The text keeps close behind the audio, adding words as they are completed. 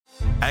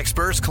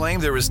Experts claim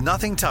there is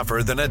nothing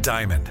tougher than a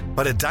diamond.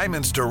 But at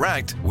Diamonds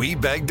Direct, we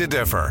beg to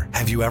differ.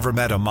 Have you ever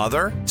met a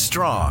mother?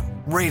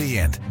 Strong,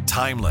 radiant,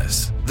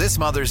 timeless. This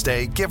Mother's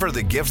Day, give her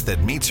the gift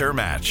that meets her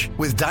match.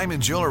 With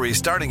diamond jewelry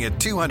starting at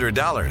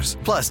 $200.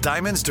 Plus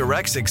Diamonds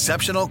Direct's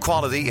exceptional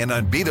quality and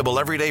unbeatable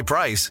everyday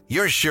price,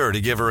 you're sure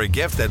to give her a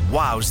gift that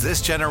wows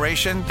this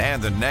generation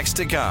and the next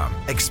to come.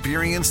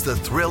 Experience the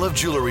thrill of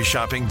jewelry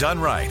shopping done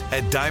right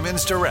at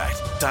Diamonds Direct.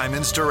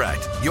 Diamonds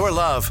Direct. Your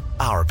love,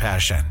 our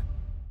passion.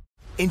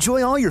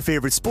 Enjoy all your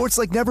favorite sports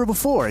like never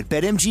before at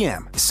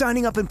BetMGM.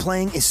 Signing up and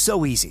playing is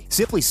so easy.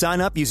 Simply sign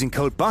up using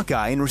code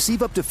Buckeye and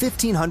receive up to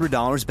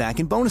 $1,500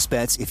 back in bonus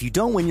bets if you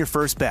don't win your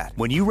first bet.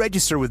 When you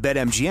register with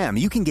BetMGM,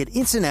 you can get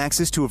instant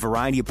access to a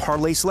variety of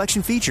parlay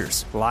selection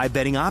features, live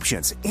betting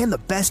options, and the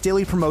best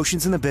daily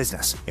promotions in the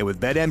business. And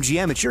with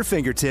BetMGM at your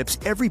fingertips,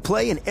 every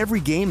play and every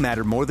game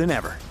matter more than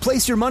ever.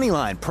 Place your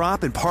moneyline,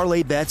 prop, and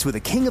parlay bets with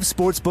the king of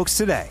sportsbooks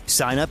today.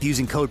 Sign up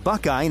using code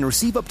Buckeye and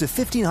receive up to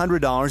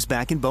 $1,500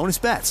 back in bonus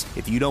bets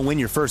if you don't win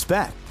your first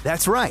bet.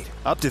 That's right,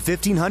 up to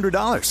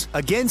 $1,500.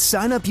 Again,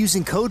 sign up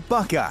using code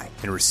Buckeye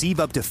and receive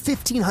up to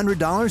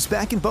 $1,500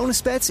 back in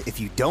bonus bets if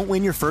you don't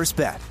win your first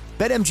bet.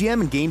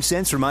 BetMGM and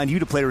GameSense remind you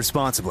to play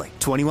responsibly.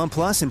 21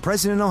 plus and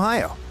present in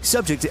Ohio.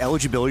 Subject to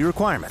eligibility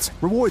requirements.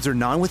 Rewards are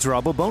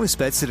non-withdrawable bonus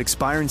bets that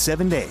expire in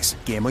 7 days.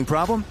 Gambling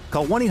problem?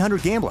 Call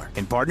 1-800-GAMBLER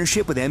in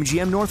partnership with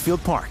MGM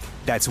Northfield Park.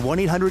 That's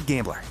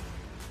 1-800-GAMBLER.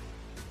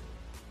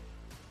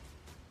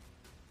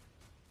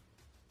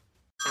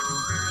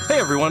 Hey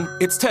everyone,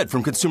 it's Ted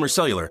from Consumer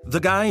Cellular, the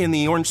guy in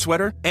the orange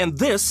sweater, and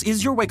this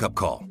is your wake-up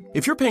call.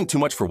 If you're paying too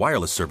much for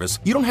wireless service,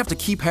 you don't have to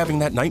keep having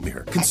that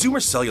nightmare. Consumer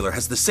Cellular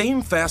has the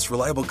same fast,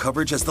 reliable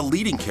coverage as the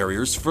leading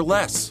carriers for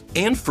less.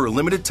 And for a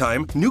limited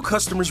time, new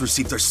customers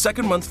receive their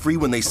second month free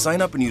when they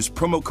sign up and use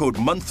promo code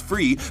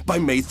MONTHFREE by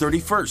May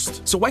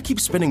 31st. So why keep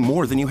spending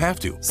more than you have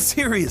to?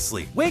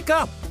 Seriously, wake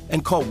up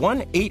and call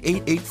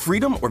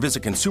 1-888-FREEDOM or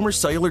visit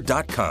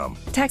consumercellular.com.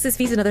 Taxes,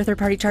 fees, and other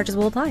third-party charges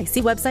will apply.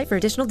 See website for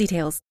additional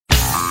details.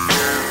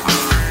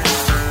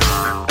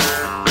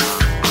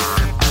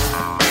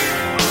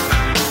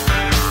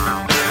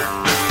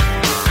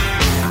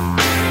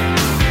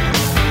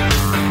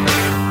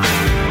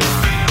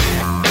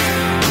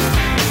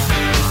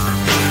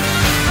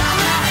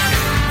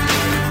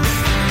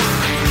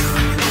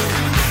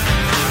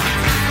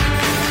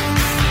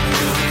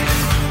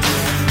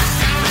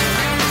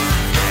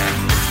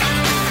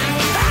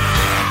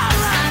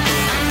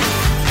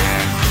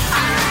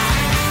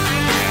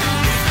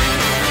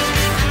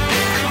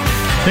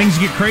 Things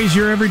get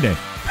crazier every day.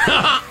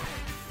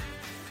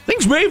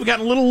 Things may have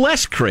gotten a little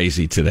less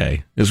crazy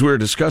today. As we were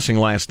discussing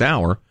last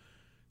hour,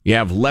 you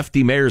have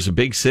lefty mayors of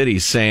big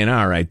cities saying,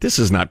 all right, this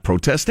is not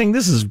protesting,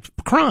 this is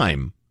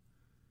crime.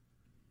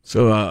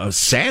 So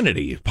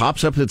Sanity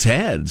pops up its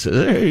head, says,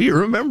 hey, you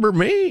remember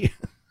me?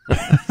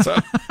 So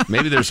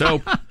maybe there's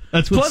hope.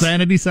 That's what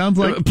Sanity sounds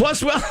like?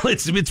 Plus, well,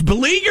 it's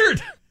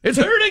beleaguered. It's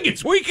hurting.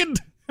 It's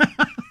weakened.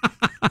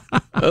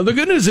 The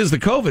good news is the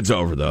COVID's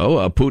over,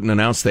 though. Putin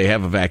announced they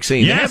have a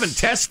vaccine. Yes. They haven't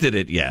tested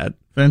it yet.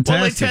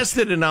 Fantastic. Well, they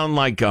tested it on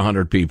like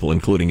 100 people,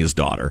 including his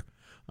daughter.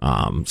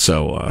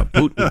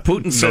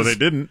 Putin says no, they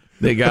didn't.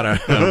 They got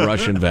a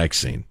Russian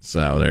vaccine.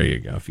 So there you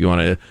go. If you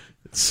want to,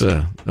 it's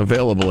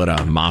available at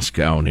a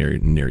Moscow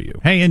near you.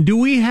 Hey, and do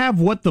we have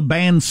what the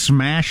band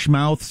Smash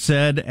Mouth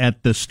said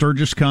at the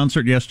Sturgis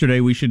concert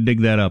yesterday? We should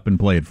dig that up and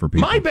play it for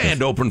people. My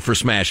band opened for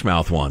Smash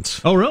Mouth once.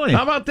 Oh, really?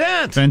 How about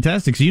that?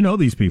 Fantastic. So you know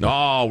these people.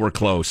 Oh, we're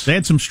close. They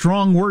had some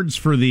strong words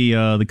for the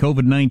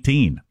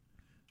COVID-19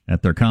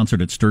 at their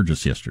concert at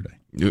Sturgis yesterday.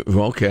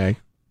 Okay.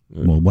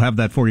 Well, we'll have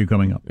that for you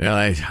coming up.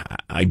 Yeah,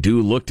 I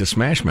do look to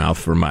Smash Mouth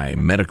for my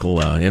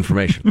medical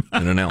information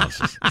and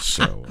analysis.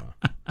 So,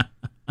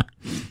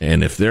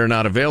 and if they're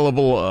not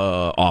available,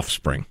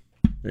 Offspring.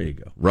 There you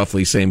go.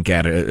 Roughly same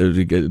time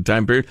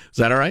period. Is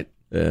that all right?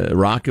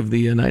 Rock of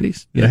the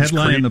 90s? Yeah, the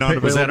headline in the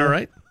paper. Is that all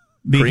right?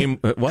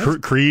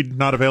 Creed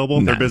not available?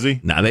 They're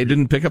busy? No, they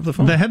didn't pick up the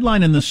phone. The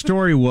headline in the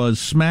story was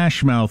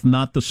Smash Mouth,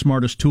 not the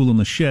smartest tool in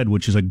the shed,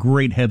 which is a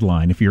great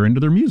headline if you're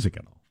into their music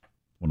at all.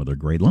 One of their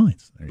great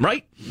lines.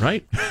 Right.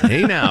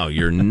 Hey, now,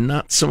 you're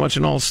not so much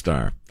an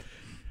all-star.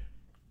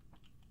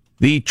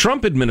 The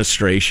Trump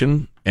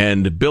administration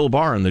and Bill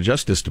Barr in the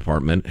Justice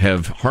Department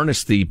have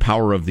harnessed the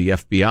power of the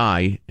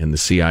FBI and the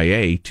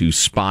CIA to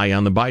spy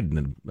on the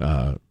Biden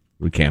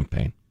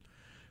campaign.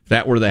 If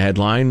that were the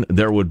headline,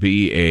 there would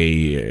be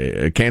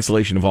a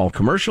cancellation of all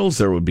commercials.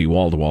 There would be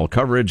wall-to-wall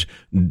coverage.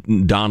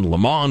 Don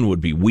Lemon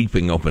would be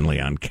weeping openly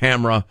on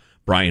camera.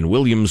 Brian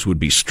Williams would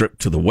be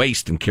stripped to the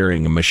waist and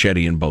carrying a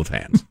machete in both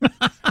hands.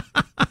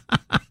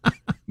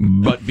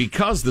 But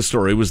because the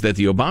story was that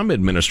the Obama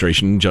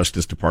administration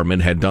Justice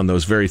Department had done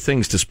those very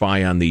things to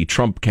spy on the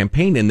Trump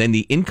campaign, and then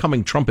the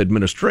incoming Trump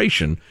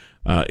administration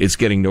is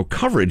getting no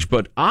coverage.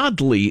 But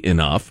oddly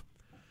enough,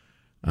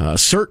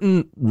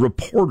 certain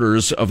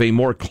reporters of a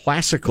more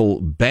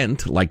classical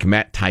bent, like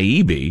Matt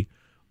Taibbi,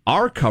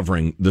 are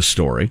covering the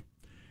story.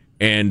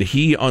 And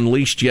he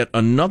unleashed yet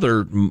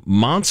another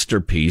monster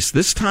piece.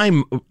 This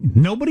time,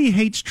 nobody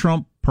hates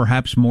Trump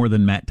perhaps more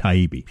than Matt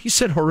Taibbi. He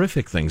said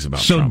horrific things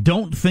about Trump. So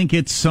don't think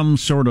it's some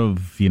sort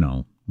of,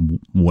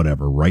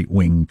 whatever,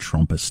 right-wing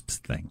Trumpist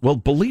thing. Well,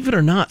 believe it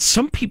or not,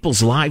 some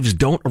people's lives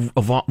don't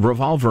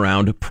revolve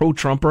around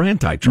pro-Trump or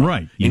anti-Trump.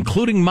 Right.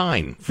 Including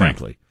mine,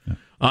 frankly.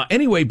 Yeah.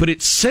 Anyway, but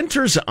it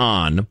centers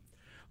on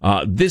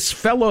this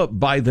fellow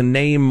by the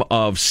name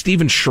of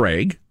Stephen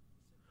Schrage,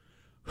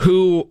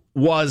 who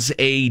was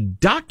a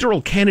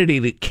doctoral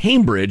candidate at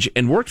Cambridge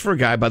and worked for a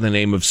guy by the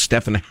name of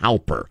Stephen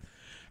Halper.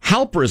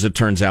 Halper, as it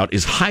turns out,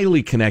 is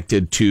highly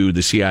connected to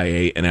the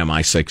CIA and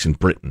MI6 in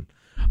Britain.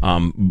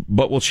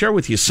 But we'll share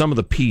with you some of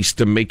the piece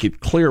to make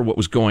it clear what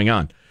was going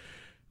on.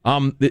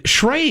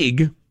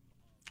 Schrage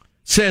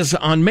says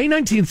on May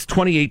 19th,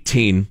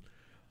 2018,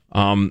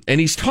 and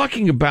he's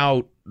talking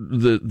about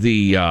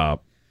the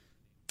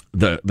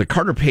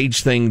Carter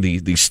Page thing,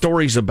 the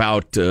stories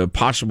about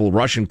possible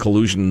Russian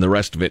collusion and the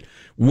rest of it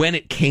when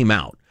it came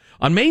out.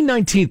 On May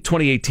 19th,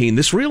 2018,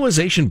 this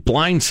realization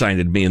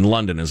blindsided me in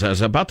London as I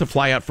was about to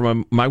fly out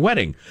from my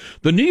wedding.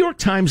 The New York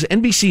Times,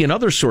 NBC, and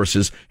other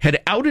sources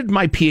had outed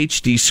my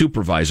PhD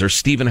supervisor,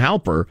 Stephen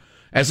Halper,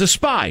 as a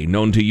spy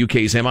known to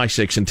UK's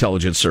MI6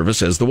 intelligence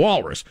service as the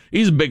Walrus.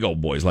 He's a big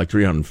old boy. He's like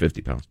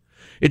 350 pounds.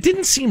 It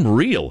didn't seem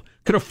real.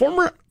 Could a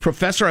former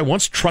professor I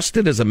once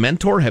trusted as a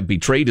mentor have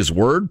betrayed his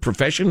word,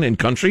 profession, and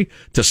country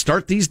to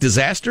start these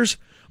disasters?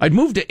 I'd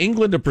move to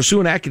England to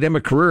pursue an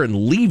academic career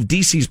and leave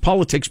D.C.'s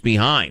politics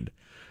behind.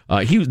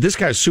 This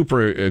guy's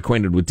super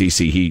acquainted with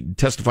D.C. He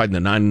testified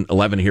in the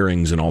 9/11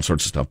 hearings and all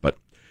sorts of stuff. But,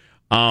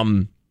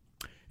 and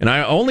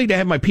I only to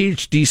have my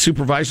PhD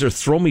supervisor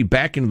throw me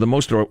back into the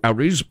most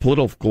outrageous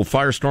political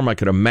firestorm I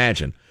could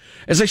imagine.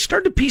 As I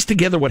started to piece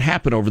together what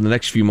happened over the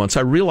next few months,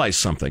 I realized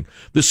something.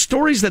 The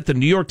stories that the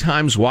New York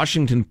Times,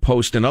 Washington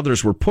Post, and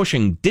others were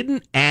pushing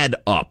didn't add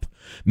up.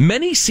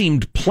 Many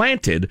seemed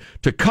planted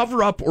to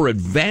cover up or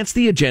advance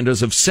the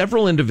agendas of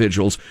several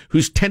individuals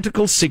whose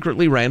tentacles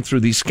secretly ran through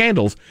these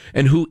scandals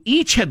and who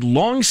each had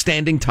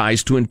long-standing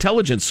ties to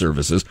intelligence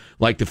services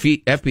like the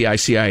FBI,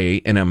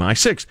 CIA, and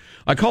MI6.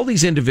 I call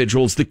these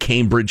individuals the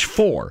Cambridge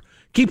Four.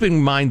 Keeping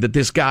in mind that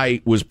this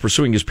guy was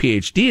pursuing his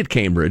PhD at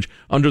Cambridge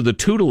under the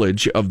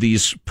tutelage of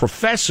these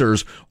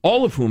professors,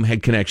 all of whom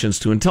had connections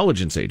to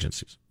intelligence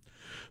agencies.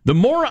 The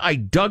more I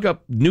dug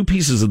up new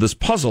pieces of this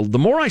puzzle, the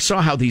more I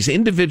saw how these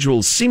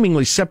individuals'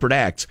 seemingly separate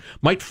acts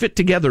might fit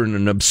together in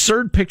an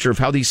absurd picture of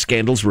how these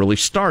scandals really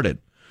started.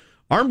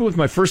 Armed with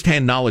my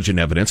first-hand knowledge and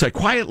evidence, I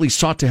quietly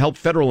sought to help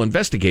federal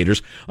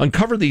investigators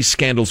uncover these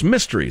scandals'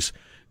 mysteries.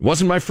 It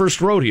wasn't my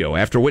first rodeo.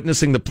 After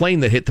witnessing the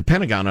plane that hit the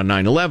Pentagon on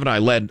 9/11, I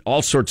led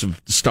all sorts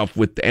of stuff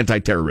with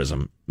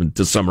anti-terrorism,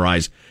 to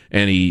summarize,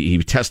 and he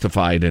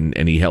testified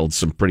and he held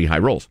some pretty high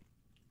roles.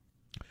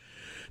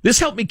 This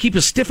helped me keep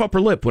a stiff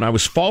upper lip when I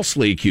was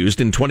falsely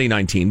accused in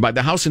 2019 by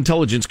the House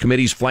Intelligence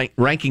Committee's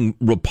ranking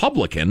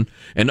Republican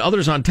and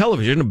others on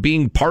television of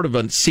being part of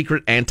a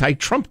secret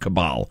anti-Trump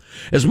cabal.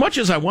 As much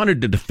as I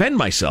wanted to defend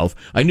myself,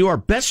 I knew our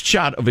best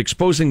shot of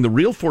exposing the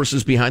real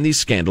forces behind these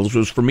scandals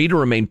was for me to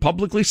remain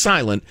publicly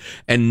silent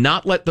and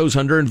not let those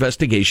under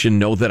investigation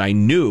know that I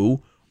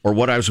knew or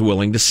what I was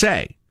willing to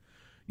say.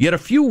 Yet a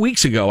few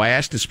weeks ago, I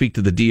asked to speak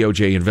to the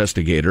DOJ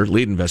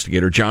lead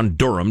investigator, John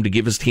Durham, to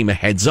give his team a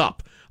heads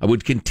up. I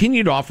would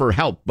continue to offer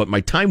help, but my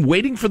time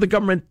waiting for the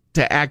government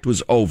to act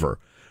was over.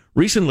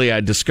 Recently,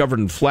 I discovered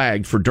and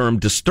flagged for Durham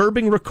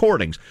disturbing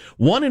recordings.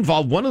 One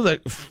involved one of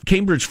the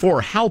Cambridge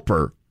Four,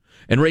 Halper,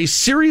 and raised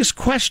serious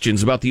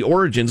questions about the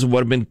origins of what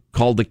had been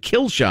called the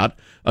kill shot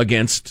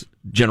against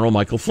General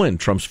Michael Flynn,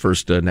 Trump's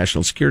first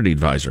national security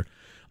advisor.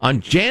 On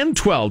Jan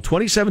 12,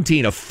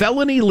 2017, a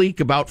felony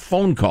leak about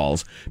phone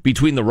calls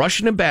between the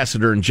Russian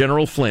ambassador and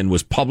General Flynn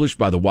was published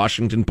by the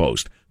Washington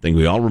Post. I think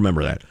we all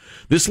remember that.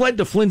 This led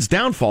to Flynn's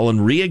downfall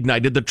and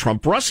reignited the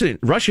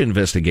Trump-Russia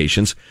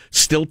investigations,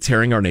 still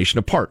tearing our nation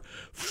apart.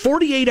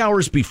 48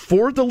 hours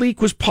before the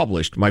leak was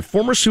published, my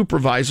former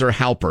supervisor,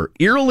 Halper,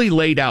 eerily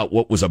laid out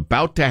what was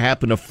about to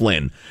happen to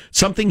Flynn,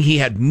 something he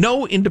had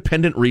no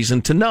independent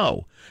reason to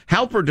know.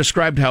 Halper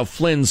described how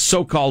Flynn's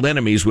so-called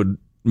enemies would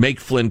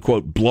make Flynn,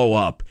 quote, blow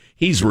up.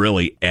 He's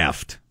really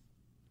effed.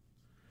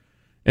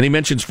 And he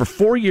mentions for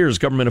 4 years,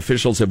 government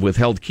officials have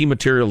withheld key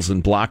materials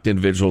and blocked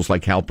individuals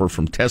like Halper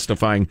from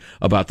testifying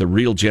about the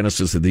real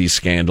genesis of these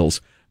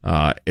scandals,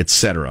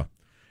 etc.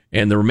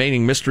 And the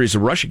remaining mysteries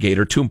of Russiagate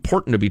are too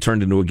important to be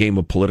turned into a game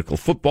of political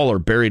football or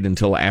buried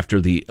until after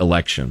the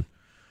election.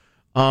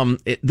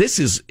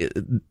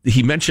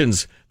 He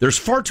mentions there's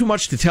far too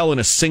much to tell in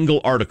a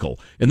single article.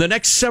 In the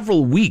next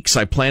several weeks,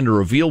 I plan to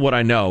reveal what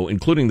I know,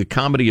 including the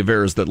comedy of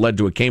errors that led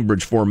to a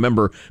Cambridge Four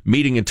member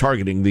meeting and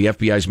targeting the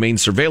FBI's main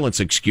surveillance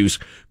excuse,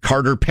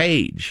 Carter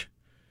Page.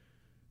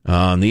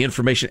 The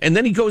information. And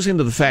then he goes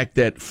into the fact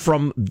that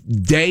from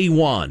day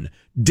one,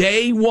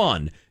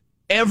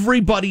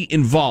 everybody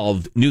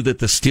involved knew that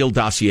the Steele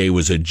dossier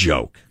was a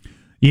joke.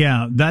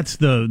 Yeah, that's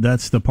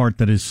the part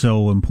that is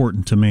so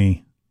important to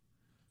me.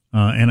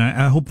 And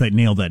I hope they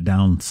nail that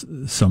down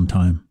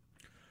sometime.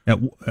 At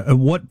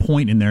what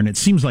point in there, and it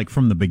seems like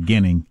from the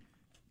beginning,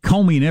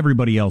 Comey and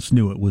everybody else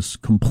knew it was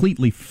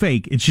completely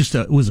fake. It's just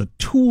it was a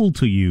tool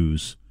to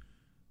use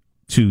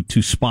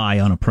to spy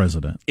on a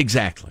president.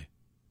 Exactly.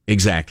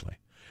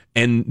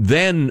 And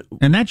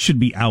that should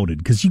be outed,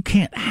 because you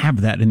can't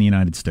have that in the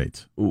United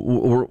States.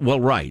 Well,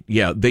 right.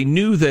 Yeah. They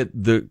knew that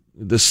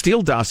the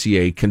Steele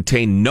dossier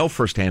contained no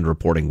first-hand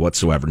reporting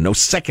whatsoever, no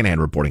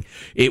second-hand reporting.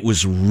 It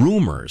was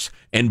rumors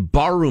and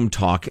barroom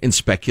talk and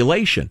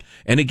speculation.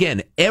 And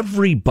again,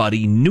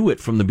 everybody knew it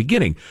from the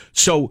beginning.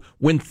 So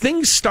when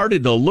things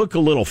started to look a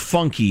little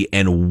funky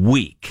and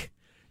weak,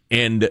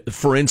 and,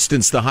 for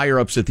instance, the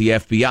higher-ups at the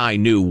FBI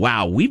knew,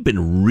 wow, we've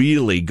been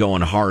really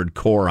going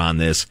hardcore on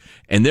this,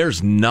 and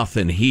there's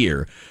nothing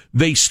here.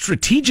 They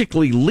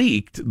strategically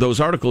leaked those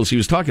articles he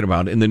was talking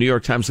about in the New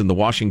York Times and the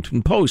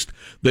Washington Post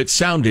that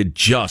sounded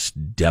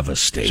just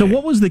devastating. So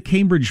what was the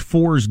Cambridge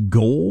Four's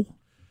goal?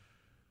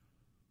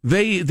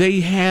 They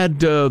had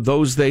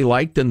those they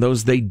liked and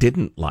those they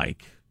didn't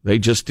like.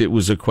 It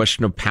was a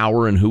question of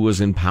power and who was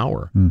in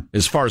power,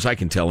 as far as I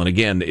can tell. And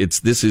again,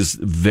 this is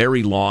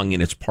very long,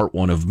 and it's part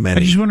one of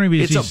many. I just wondering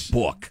if it's a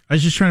book. I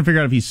was just trying to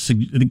figure out if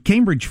the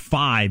Cambridge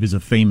Five is a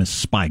famous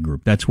spy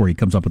group. That's where he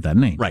comes up with that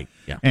name, right?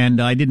 Yeah. And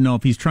I didn't know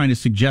if he's trying to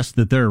suggest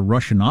that they're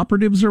Russian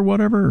operatives or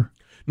whatever.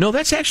 No,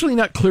 that's actually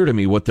not clear to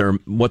me what their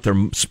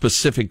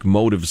specific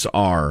motives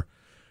are.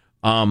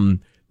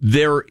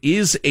 There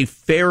is a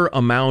fair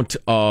amount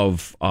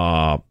of.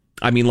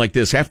 Like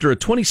this, after a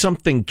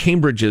 20-something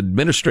Cambridge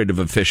administrative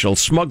official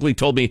smugly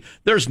told me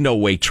there's no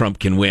way Trump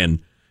can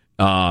win,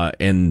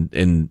 and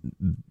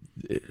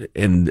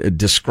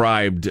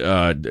described,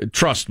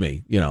 trust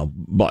me,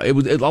 it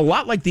was a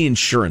lot like the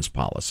insurance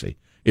policy.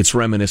 It's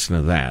reminiscent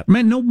of that.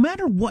 Man, no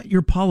matter what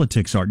your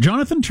politics are,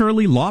 Jonathan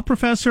Turley, law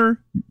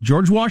professor,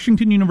 George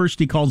Washington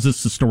University, calls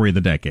this the story of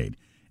the decade,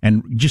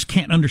 and just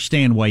can't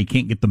understand why you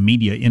can't get the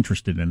media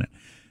interested in it.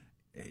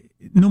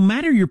 No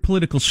matter your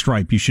political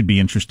stripe, you should be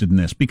interested in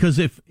this, because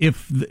if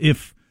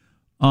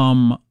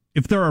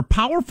there are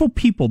powerful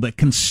people that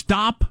can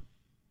stop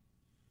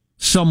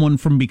someone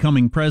from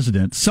becoming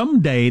president,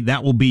 someday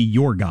that will be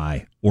your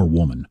guy or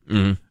woman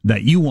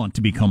that you want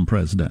to become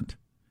president.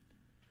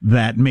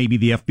 That maybe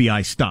the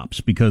FBI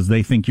stops because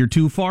they think you're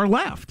too far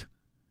left.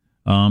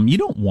 You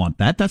don't want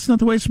that. That's not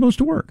the way it's supposed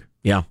to work.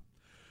 Yeah.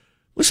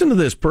 Listen to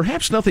this.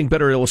 Perhaps nothing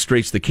better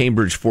illustrates the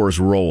Cambridge Four's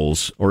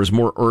roles, or is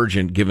more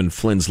urgent given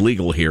Flynn's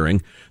legal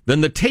hearing,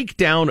 than the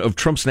takedown of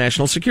Trump's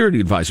national security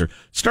advisor.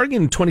 Starting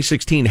in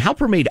 2016,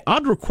 Halper made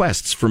odd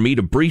requests for me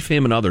to brief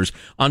him and others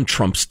on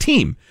Trump's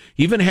team.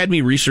 He even had me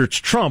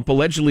research Trump,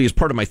 allegedly as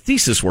part of my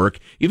thesis work,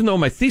 even though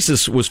my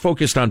thesis was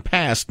focused on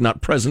past,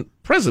 not present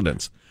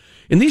presidents.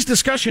 In these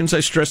discussions, I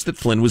stressed that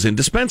Flynn was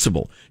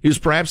indispensable. He was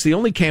perhaps the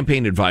only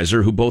campaign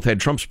advisor who both had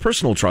Trump's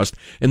personal trust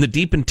and the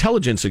deep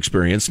intelligence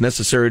experience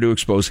necessary to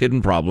expose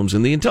hidden problems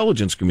in the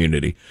intelligence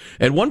community.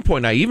 At one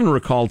point, I even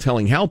recall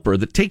telling Halper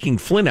that taking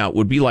Flynn out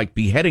would be like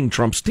beheading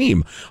Trump's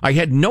team. I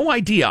had no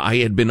idea I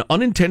had been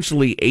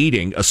unintentionally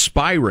aiding,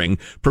 aspiring,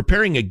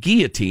 preparing a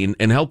guillotine,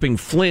 and helping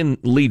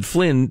lead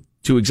Flynn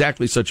to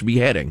exactly such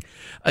beheading.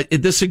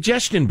 The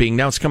suggestion being,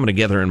 now it's coming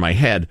together in my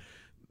head,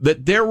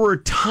 that there were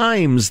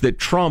times that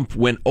Trump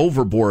went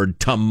overboard,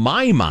 to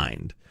my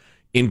mind,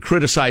 in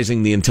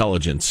criticizing the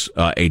intelligence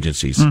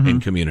agencies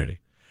and community.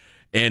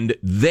 And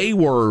they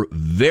were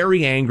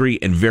very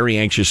angry and very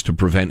anxious to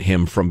prevent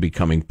him from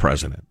becoming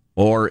president,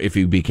 or if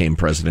he became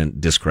president,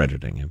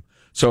 discrediting him.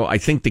 So I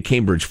think the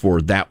Cambridge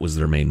Four, that was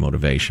their main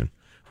motivation.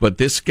 But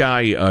this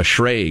guy,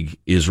 Schrage,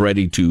 is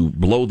ready to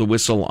blow the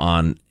whistle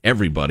on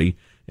everybody,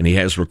 and he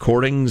has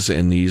recordings,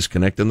 and he's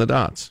connecting the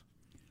dots.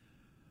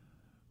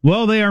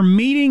 Well, they are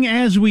meeting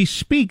as we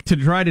speak to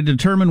try to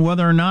determine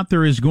whether or not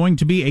there is going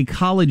to be a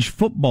college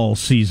football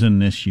season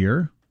this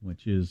year,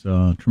 which is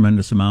a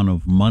tremendous amount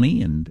of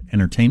money and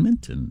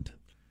entertainment and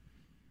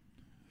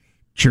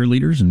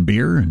cheerleaders and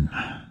beer and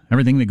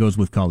everything that goes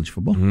with college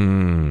football.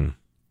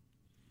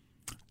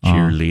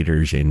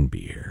 Cheerleaders and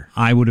beer.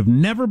 I would have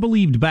never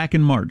believed back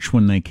in March,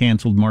 when they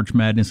canceled March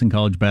Madness and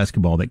college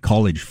basketball, that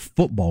college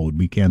football would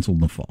be canceled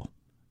in the fall.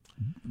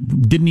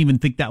 Didn't even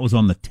think that was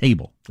on the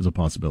table as a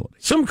possibility.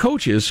 Some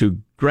coaches who,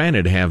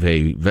 granted, have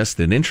a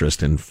vested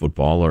interest in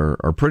football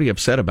are pretty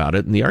upset about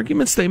it, and the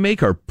arguments they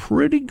make are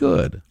pretty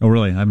good. Oh,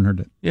 really? I haven't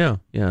heard it. Yeah,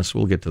 so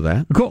we'll get to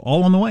that. Cool.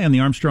 All on the way on the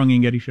Armstrong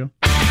and Getty Show.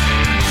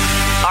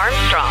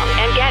 Armstrong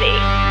and Getty.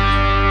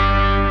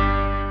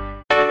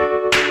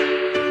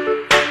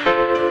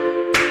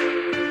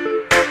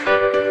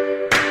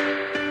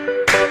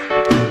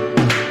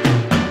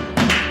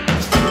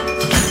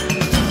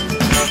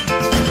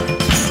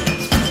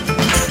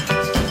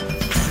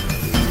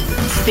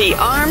 The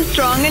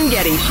Armstrong and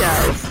Getty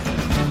Show.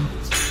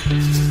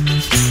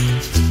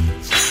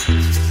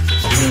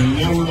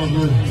 Now we're going to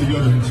work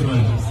together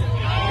tonight.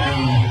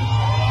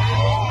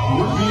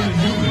 We're being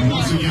human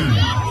once again.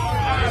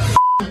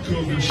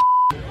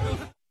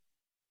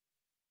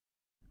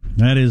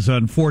 That is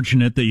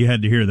unfortunate that you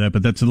had to hear that,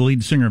 but that's the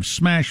lead singer of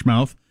Smash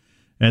Mouth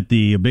at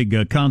the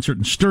big concert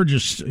in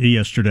Sturgis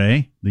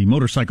yesterday, the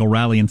motorcycle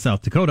rally in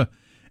South Dakota,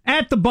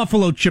 at the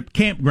Buffalo Chip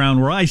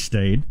Campground where I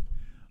stayed.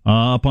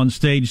 up on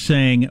stage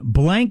saying,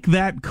 "Blank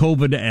that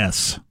COVID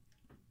S."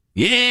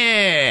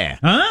 Yeah.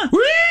 Huh? Whee!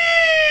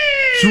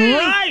 That's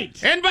right.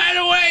 And by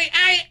the way,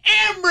 I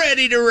am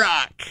ready to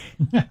rock.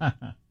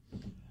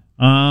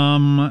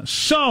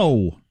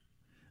 So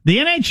the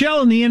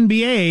NHL and the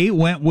NBA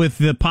went with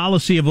the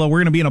policy of, well, we're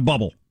going to be in a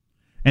bubble.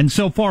 And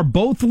so far,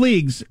 both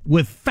leagues,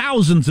 with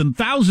thousands and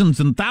thousands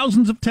and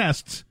thousands of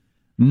tests,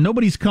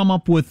 nobody's come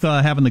up with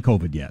having the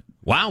COVID yet.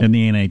 Wow. In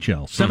the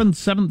NHL.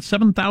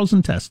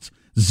 7,000 tests,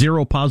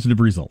 0 positive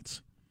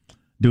results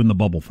doing the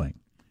bubble thing.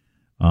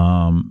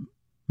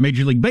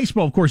 Major League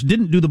Baseball, of course,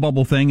 didn't do the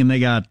bubble thing, and they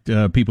got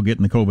people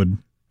getting the COVID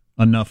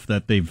enough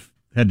that they've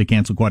had to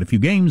cancel quite a few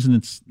games, and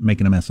it's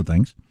making a mess of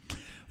things.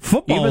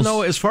 Football, even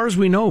though, as far as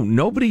we know,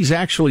 nobody's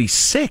actually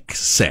sick.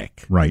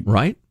 Right.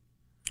 Right?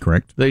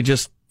 Correct. They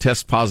just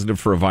test positive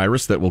for a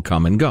virus that will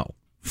come and go.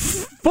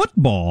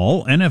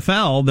 Football,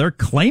 NFL, they're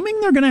claiming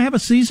they're going to have a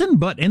season,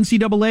 but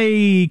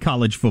NCAA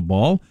college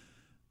football,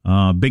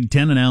 Big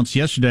Ten announced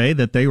yesterday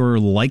that they were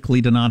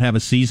likely to not have a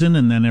season,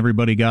 and then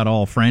everybody got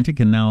all frantic,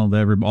 and now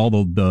all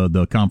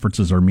the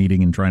conferences are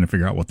meeting and trying to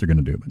figure out what they're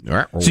going to do.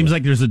 But seems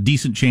like there's a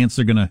decent chance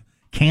they're going to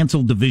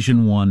cancel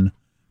Division I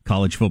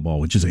college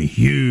football, which is a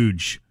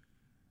huge,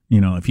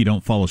 if you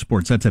don't follow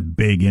sports, that's a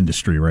big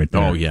industry right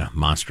there. Oh, yeah,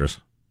 monstrous.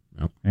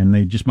 Yep. And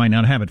they just might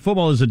not have it.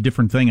 Football is a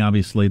different thing,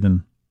 obviously,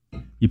 than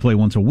you play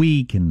once a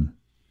week, and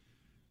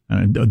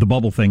the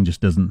bubble thing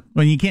just doesn't.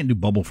 Well, you can't do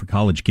bubble for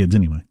college kids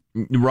anyway.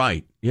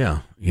 Right.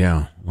 Yeah.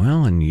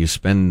 Well, and you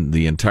spend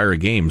the entire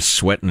game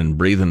sweating and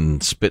breathing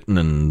and spitting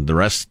and the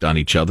rest on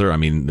each other. I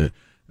mean,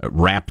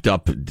 wrapped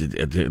up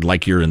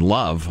like you're in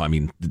love. I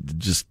mean,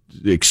 just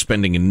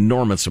expending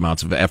enormous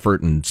amounts of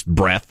effort and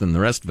breath and the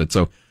rest of it.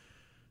 So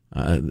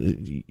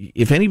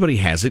if anybody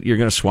has it, you're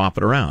going to swap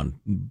it around.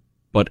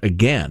 But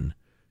again,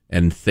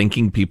 and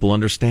thinking people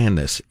understand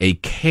this, a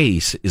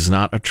case is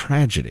not a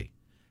tragedy.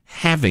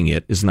 Having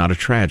it is not a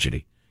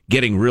tragedy.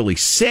 Getting really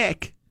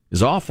sick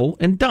is awful,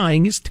 and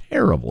dying is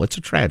terrible. It's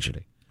a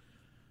tragedy.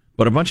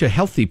 But a bunch of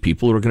healthy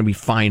people who are going to be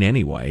fine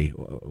anyway,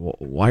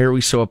 why are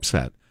we so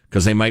upset?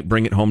 Because they might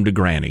bring it home to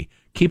Granny.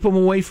 Keep them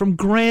away from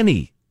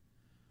Granny.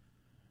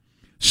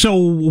 So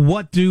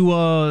what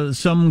do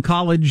some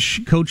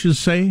college coaches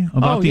say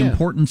about the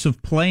importance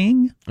of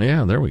playing?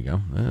 Yeah, there we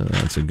go.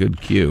 That's a good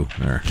cue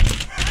there.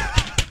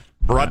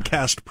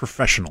 Broadcast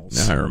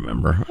professionals. I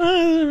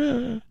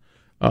remember.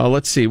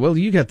 Let's see. Well,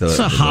 you got It's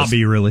a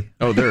hobby, really.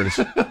 Oh, there it is.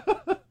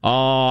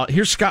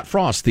 Here's Scott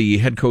Frost, the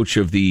head coach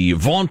of the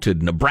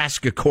vaunted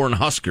Nebraska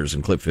Cornhuskers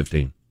in clip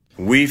 15.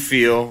 We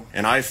feel,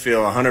 and I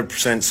feel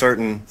 100%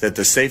 certain, that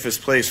the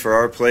safest place for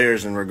our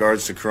players in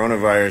regards to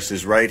coronavirus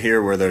is right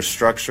here where there's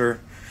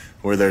structure,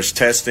 where there's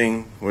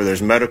testing, where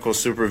there's medical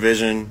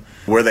supervision,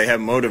 where they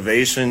have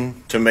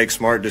motivation to make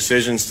smart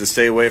decisions to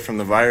stay away from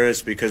the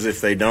virus, because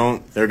if they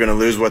don't, they're going to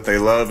lose what they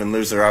love and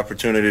lose their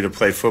opportunity to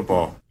play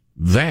football.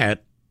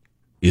 That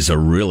is a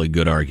really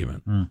good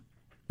argument.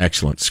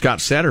 Excellent. Scott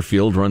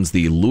Satterfield runs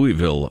the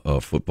Louisville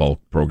football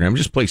program.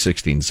 Just play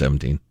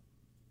 16-17.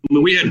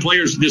 We had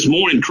players this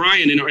morning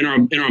crying in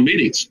our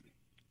meetings.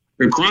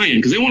 They're crying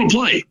because they want to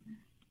play.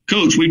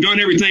 Coach, we've done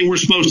everything we're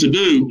supposed to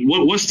do.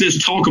 What's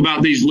this talk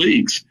about these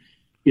leagues?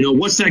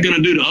 What's that going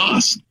to do to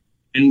us?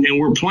 And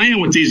we're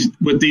playing with these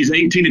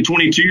 18 to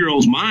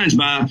 22-year-olds' minds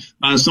by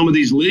some of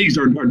these leagues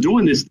are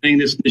doing this thing,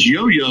 this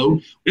yo-yo.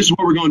 This is what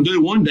we're going to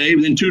do one day,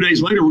 and then 2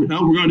 days later, we're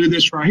going to do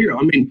this right here.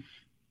 I mean,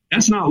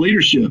 that's not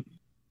leadership.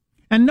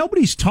 And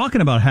nobody's talking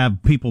about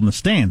have people in the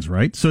stands,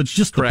 right? So it's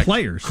just Correct. The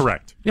players.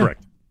 Correct. Yeah.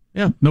 Correct.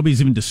 Yeah.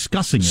 Nobody's even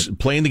discussing it.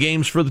 Playing the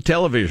games for the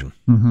television.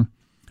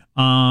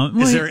 Mm-hmm.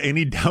 Is there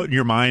any doubt in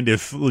your mind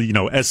if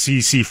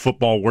SEC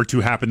football were to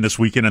happen this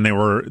weekend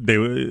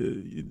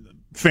and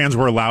fans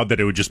were allowed, that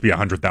it would just be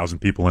 100,000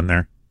 people in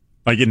there,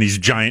 like in these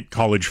giant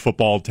college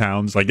football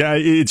towns? Like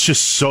it's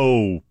just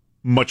so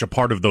much a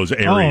part of those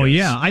areas. Oh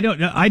yeah, I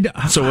don't.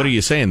 So what are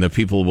you saying? That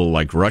people will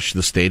rush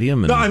the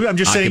stadium and I'm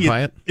just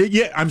occupy saying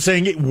it? I'm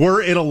saying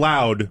were it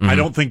allowed, I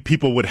don't think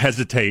people would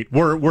hesitate.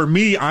 Were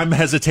me, I'm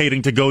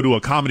hesitating to go to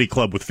a comedy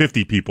club with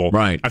 50 people.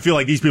 Right. I feel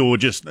like these people would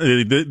just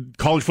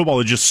college football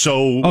is just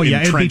so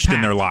entrenched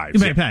in their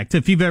lives. It'd be packed.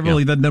 If you've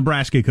ever the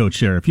Nebraska coach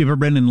there, if you've ever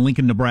been in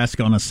Lincoln,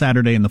 Nebraska on a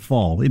Saturday in the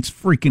fall, it's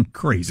freaking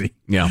crazy.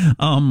 Yeah.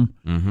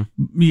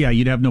 Yeah,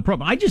 you'd have no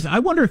problem. I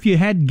wonder if you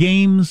had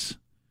games.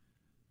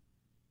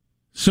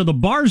 So the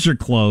bars are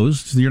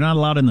closed. You're not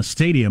allowed in the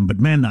stadium, but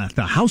man,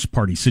 the house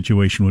party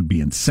situation would be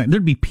insane.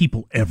 There'd be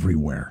people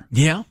everywhere.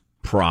 Yeah,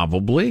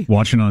 probably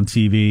watching on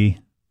TV.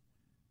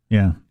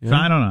 Yeah. So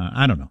I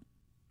don't know.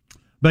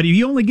 But if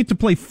you only get to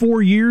play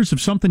 4 years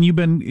of something you've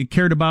been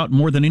cared about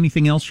more than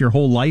anything else your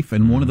whole life,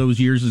 and one of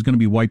those years is going to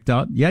be wiped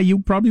out, yeah, you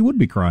probably would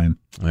be crying.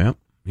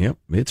 Yep.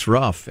 It's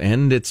rough,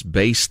 and it's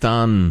based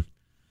on,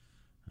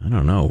 I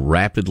don't know,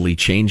 rapidly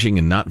changing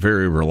and not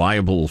very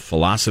reliable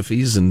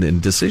philosophies and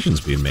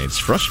decisions being made. It's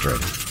frustrating.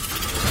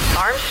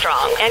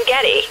 Armstrong and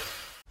Getty.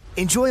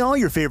 Enjoy all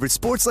your favorite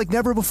sports like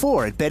never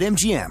before at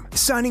BetMGM.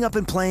 Signing up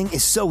and playing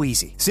is so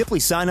easy. Simply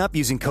sign up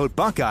using code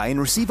Buckeye and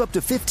receive up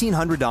to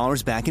 $1,500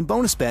 back in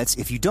bonus bets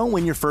if you don't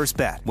win your first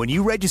bet. When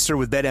you register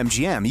with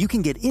BetMGM, you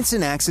can get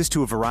instant access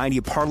to a variety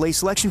of parlay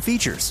selection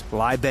features,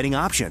 live betting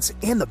options,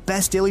 and the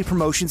best daily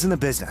promotions in the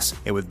business.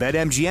 And with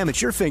BetMGM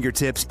at your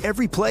fingertips,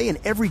 every play and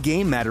every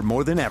game matter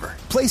more than ever.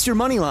 Place your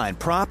moneyline,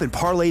 prop, and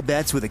parlay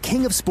bets with the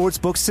king of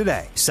sportsbooks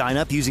today. Sign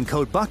up using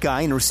code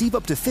Buckeye and receive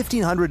up to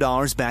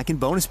 $1,500 back in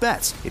bonus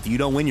bets if you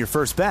don't win your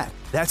first bet.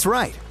 That's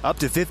right, up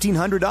to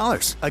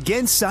 $1,500.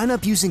 Again, sign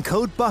up using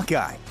code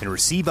Buckeye and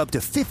receive up to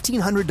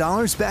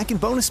 $1,500 back in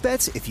bonus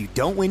bets if you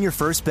don't win your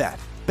first bet.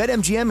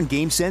 BetMGM and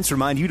GameSense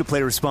remind you to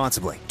play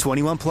responsibly.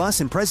 21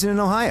 plus and present in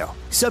Ohio.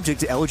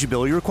 Subject to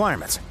eligibility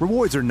requirements.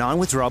 Rewards are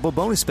non-withdrawable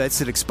bonus bets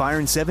that expire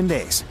in 7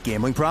 days.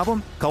 Gambling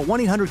problem? Call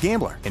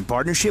 1-800-GAMBLER in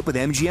partnership with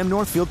MGM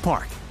Northfield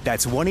Park.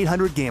 That's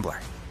 1-800-GAMBLER.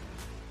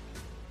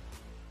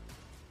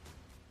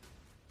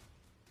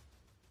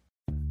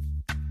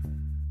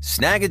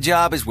 Snag a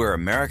Job is where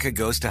America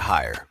goes to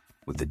hire,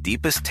 with the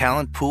deepest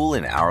talent pool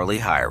in hourly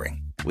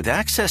hiring. With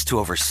access to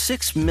over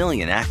 6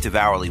 million active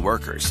hourly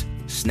workers,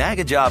 Snag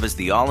a Job is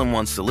the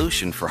all-in-one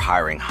solution for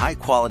hiring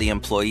high-quality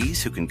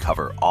employees who can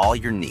cover all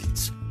your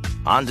needs.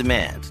 On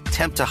demand,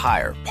 temp to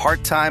hire,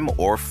 part-time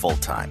or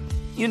full-time.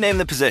 You name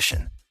the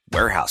position.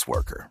 Warehouse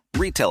worker,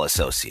 retail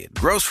associate,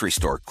 grocery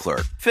store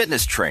clerk,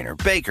 fitness trainer,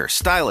 baker,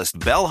 stylist,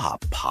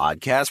 bellhop,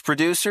 podcast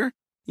producer.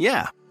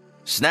 Yeah,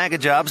 Snag a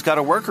Job's got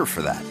a worker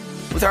for that.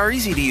 With our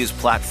easy-to-use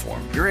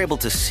platform, you're able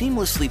to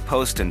seamlessly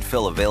post and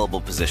fill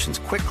available positions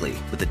quickly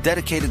with a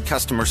dedicated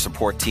customer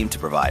support team to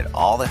provide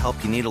all the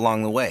help you need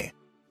along the way.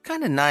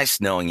 Kind of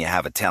nice knowing you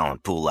have a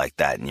talent pool like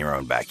that in your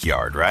own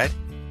backyard, right?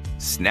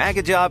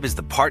 Snag-a-Job is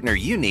the partner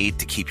you need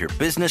to keep your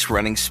business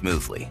running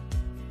smoothly.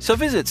 So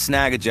visit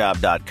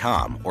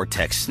snagajob.com or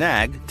text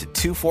snag to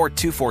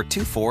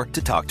 242424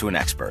 to talk to an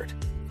expert.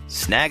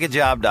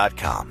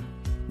 Snagajob.com,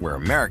 where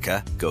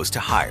America goes to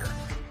hire.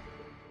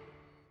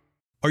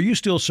 Are you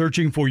still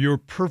searching for your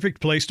perfect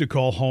place to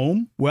call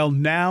home? Well,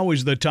 now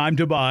is the time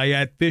to buy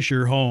at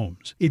Fisher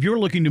Homes. If you're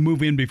looking to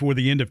move in before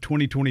the end of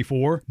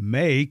 2024,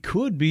 May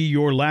could be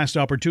your last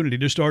opportunity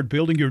to start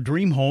building your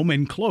dream home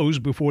and close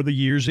before the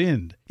year's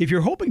end. If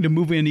you're hoping to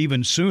move in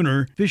even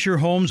sooner, Fisher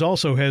Homes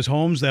also has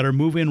homes that are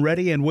move-in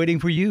ready and waiting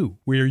for you,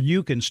 where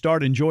you can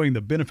start enjoying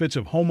the benefits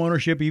of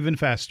homeownership even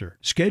faster.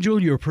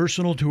 Schedule your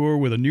personal tour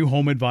with a new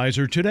home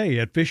advisor today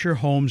at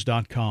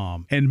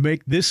FisherHomes.com and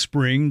make this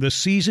spring the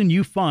season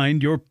you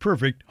find your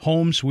perfect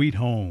home sweet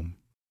home.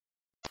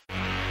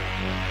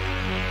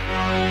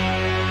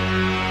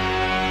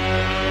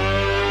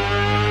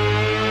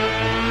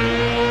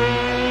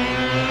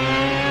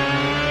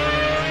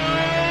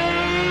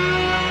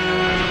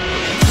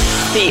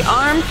 The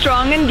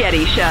Armstrong and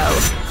Getty Show.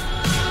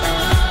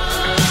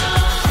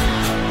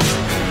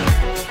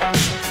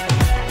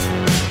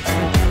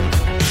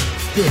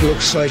 It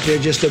looks like they're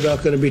just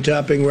about going to be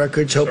topping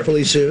records,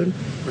 hopefully soon.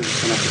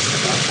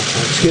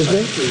 Excuse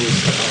me?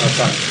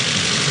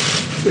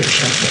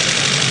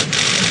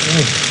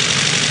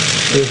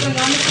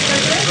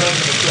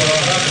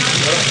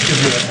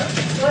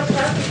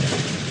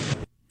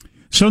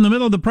 So in the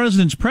middle of the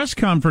president's press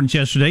conference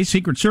yesterday,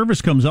 Secret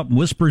Service comes up and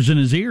whispers in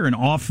his ear, and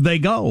off they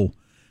go.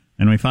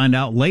 And we find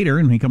out later,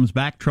 and he comes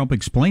back, Trump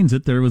explains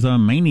it, there was a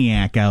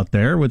maniac out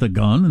there with a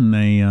gun,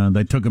 and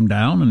they took him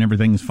down, and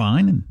everything's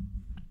fine.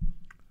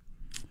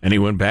 And he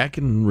went back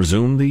and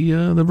resumed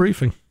the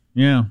briefing.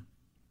 Yeah.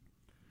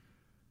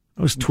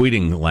 I was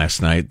tweeting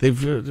last night.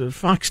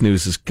 Fox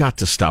News has got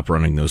to stop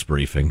running those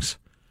briefings.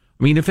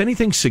 I mean, if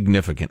anything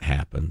significant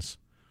happens,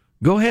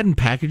 go ahead and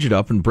package it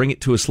up and bring it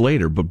to us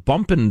later. But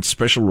bump in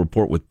special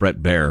report with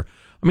Bret Baier.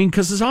 I mean,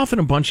 because there's often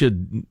a bunch of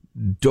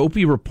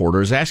dopey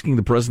reporters asking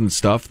the president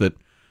stuff that,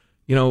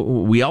 you know,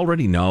 we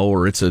already know,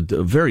 or it's a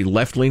very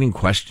left-leaning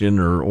question,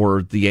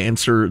 or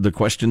the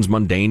question's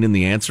mundane and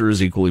the answer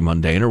is equally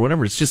mundane, or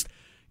whatever.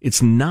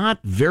 It's not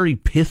very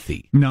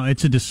pithy. No,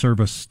 it's a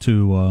disservice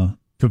to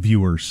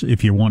viewers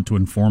if you want to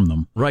inform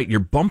them. Right, you're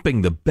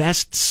bumping the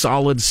best,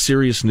 solid,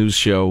 serious news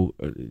show,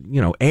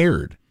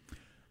 aired.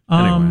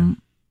 Anyway.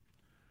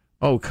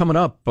 Coming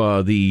up,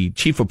 the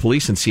chief of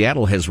police in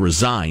Seattle has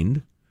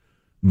resigned.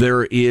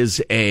 There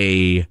is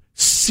a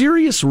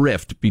serious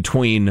rift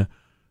between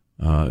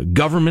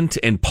government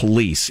and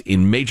police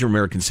in major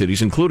American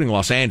cities, including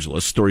Los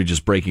Angeles. Story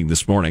just breaking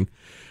this morning.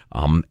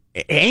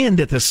 And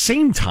at the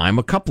same time,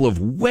 a couple of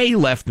way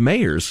left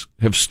mayors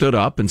have stood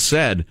up and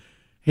said,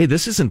 hey,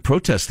 this isn't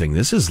protesting.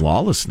 This is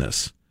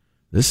lawlessness.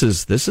 This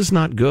is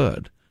not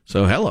good.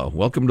 So hello,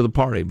 welcome to the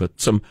party.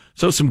 But some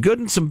good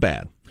and some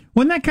bad.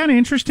 Wasn't that kind of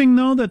interesting,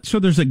 though, so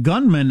there's a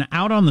gunman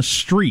out on the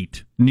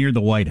street near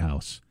the White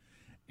House,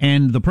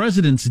 and the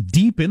president's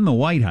deep in the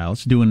White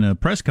House doing a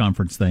press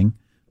conference thing,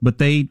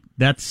 but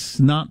that's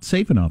not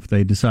safe enough.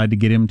 They decide to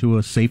get him to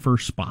a safer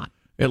spot.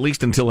 At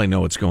least until they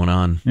know what's going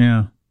on.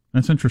 Yeah,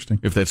 that's interesting.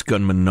 If that's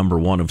gunman number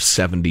one of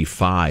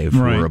 75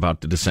 who are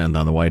about to descend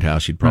on the White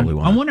House, you'd probably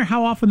want I wonder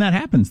how often that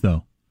happens,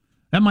 though.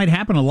 That might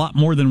happen a lot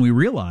more than we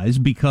realize,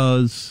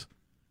 because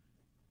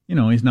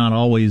he's not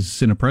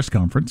always in a press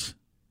conference.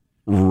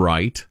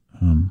 Right.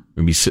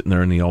 Maybe sitting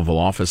there in the Oval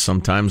Office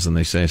sometimes, and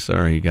they say,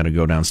 sorry, you got to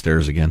go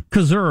downstairs again.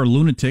 Because there are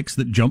lunatics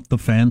that jump the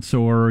fence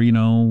or,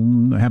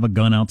 have a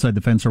gun outside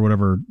the fence or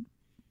whatever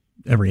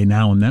every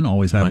now and then,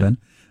 always have been.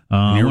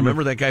 You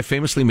remember that guy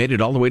famously made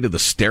it all the way to the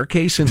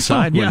staircase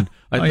inside? Yeah.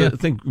 I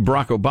think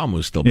Barack Obama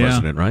was still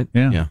president, right?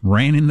 Yeah.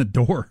 Ran in the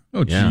door.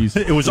 Oh, jeez.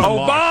 It was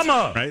Obama!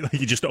 Unlocked, right? Like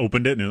he just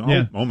opened it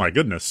and, oh my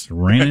goodness.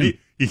 Ran in.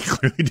 He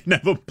clearly didn't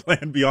have a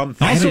plan beyond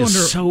that. That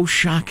is so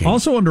shocking.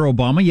 Also under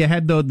Obama, you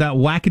had that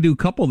wackadoo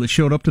couple that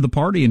showed up to the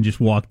party and just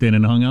walked in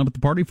and hung out at the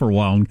party for a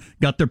while and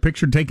got their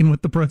picture taken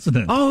with the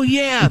president. Oh,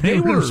 yeah. They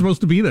were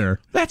supposed to be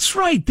there. That's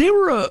right. They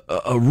were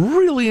a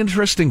really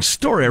interesting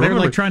story. They were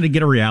like trying to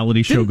get a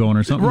reality show going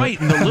or something. Right.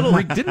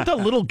 And didn't the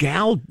little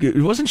gal,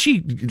 wasn't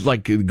she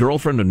like a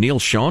girlfriend of Neil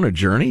Schon, a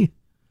Journey?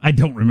 I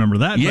don't remember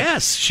that.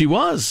 Yes, she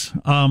was.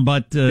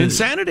 But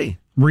insanity.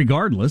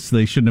 Regardless,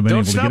 they shouldn't have been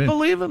able to get in. Don't stop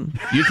believing.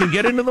 You can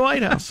get into the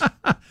White House.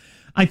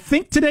 I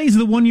think today's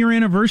the 1-year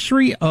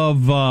anniversary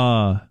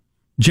of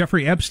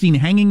Jeffrey Epstein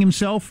hanging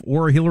himself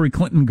or Hillary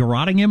Clinton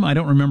garroting him. I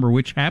don't remember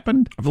which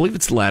happened. I believe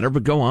it's the latter,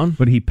 but go on.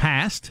 But he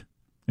passed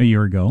a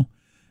year ago.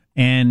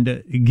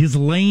 And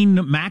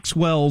Ghislaine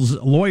Maxwell's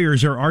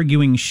lawyers are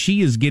arguing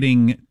she is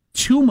getting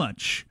too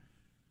much.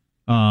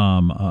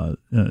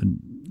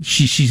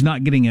 She's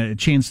not getting a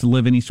chance to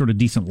live any sort of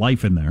decent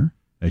life in there,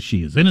 as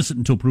she is innocent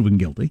until proven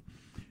guilty.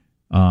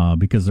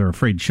 Because they're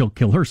afraid she'll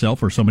kill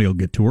herself or somebody will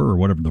get to her or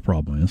whatever the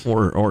problem is.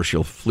 Or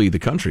she'll flee the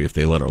country if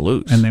they let her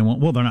loose. And they're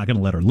not going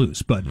to let her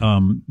loose, but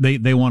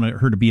they want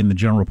her to be in the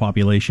general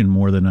population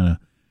more than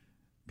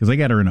because they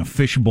got her in a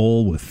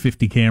fishbowl with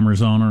 50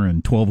 cameras on her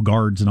and 12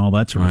 guards and all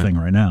that sort of thing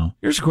right now.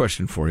 Here's a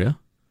question for you.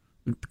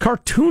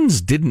 Cartoons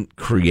didn't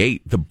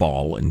create the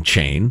ball and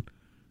chain.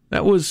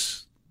 That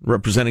was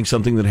representing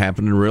something that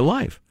happened in real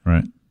life.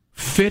 Right.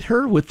 Fit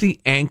her with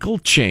the ankle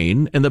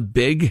chain and the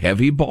big,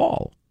 heavy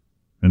ball.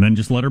 And then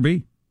just let her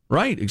be.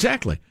 Right,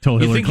 exactly.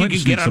 You think you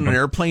could get on an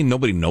airplane,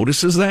 nobody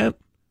notices that?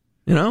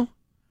 Or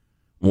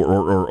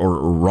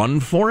run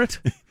for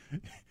it?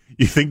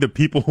 You think the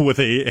people with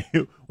a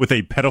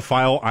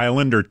pedophile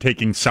island are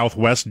taking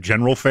Southwest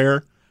general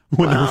fare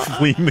when they're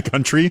fleeing the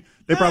country?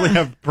 They probably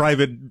have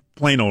private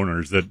plane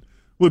owners that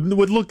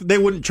would look. They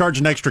wouldn't charge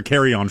an extra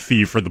carry-on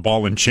fee for the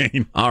ball and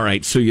chain. All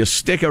right, so you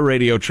stick a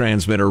radio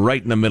transmitter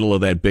right in the middle of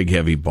that big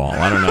heavy ball.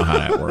 I don't know how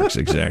that works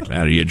exactly.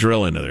 How do you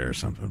drill into there or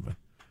something? But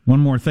one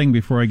more thing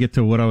before I get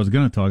to what I was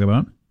going to talk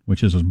about,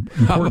 which is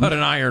important. How about an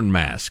iron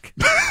mask?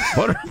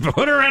 Put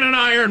her in an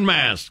iron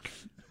mask.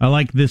 I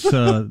like this.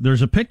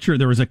 There's a picture.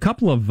 There was a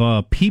couple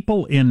of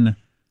people in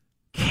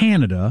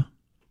Canada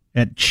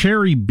at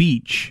Cherry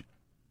Beach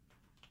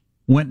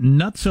went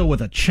nutso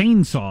with a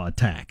chainsaw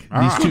attack.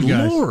 These two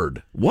guys.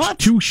 Lord, what?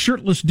 Two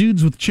shirtless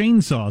dudes with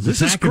chainsaws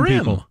this attacking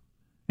people.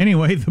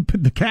 Anyway,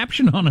 the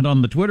caption on it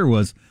on the Twitter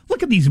was,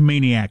 "Look at these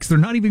maniacs. They're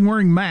not even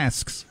wearing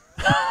masks."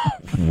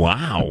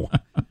 Wow.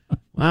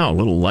 Wow, a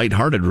little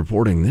lighthearted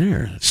reporting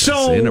there. That's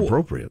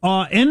inappropriate.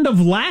 End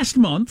of last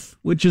month,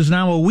 which is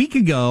now a week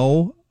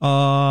ago,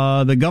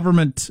 the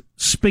government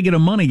spigot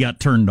of money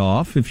got turned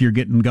off. If you're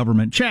getting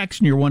government checks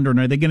and you're wondering,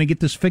 are they going to get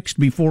this fixed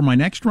before my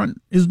next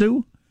rent is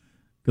due?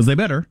 Because they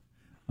better.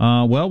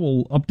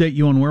 We'll update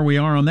you on where we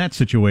are on that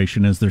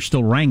situation as they're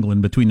still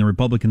wrangling between the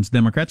Republicans and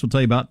Democrats. We'll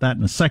tell you about that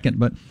in a second.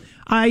 But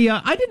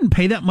I didn't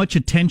pay that much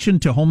attention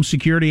to home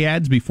security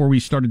ads before we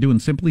started doing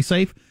Simply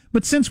Safe.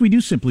 But since we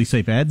do Simply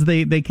Safe ads,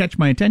 they catch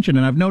my attention.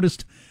 And I've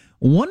noticed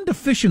one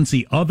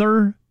deficiency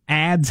other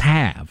ads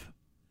have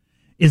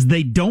is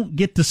they don't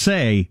get to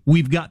say,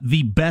 we've got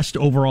the best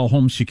overall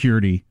home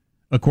security,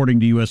 according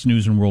to U.S.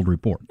 News and World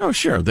Report. Oh,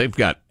 sure. They've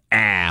got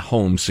a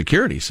home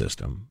security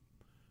system,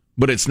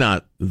 but it's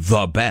not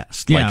the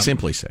best, like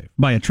Simply Safe.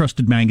 By a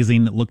trusted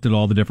magazine that looked at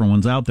all the different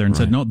ones out there and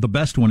said, no, the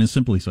best one is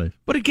Simply Safe.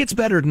 But it gets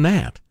better than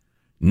that.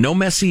 No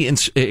messy,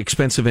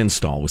 expensive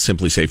install with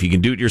Simply Safe. You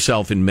can do it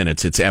yourself in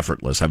minutes. It's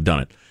effortless. I've done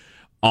it.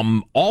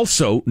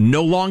 Also,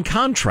 no long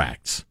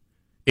contracts.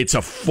 It's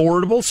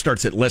affordable.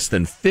 Starts at less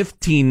than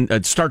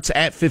starts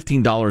at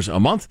 $15 a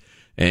month,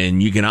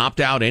 and you can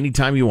opt out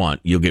anytime you want.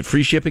 You'll get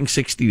free shipping,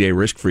 60-day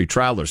risk-free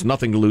trial. There's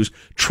nothing to lose.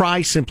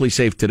 Try Simply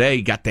Safe today.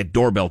 You got that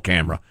doorbell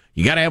camera.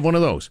 You got to have one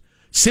of those.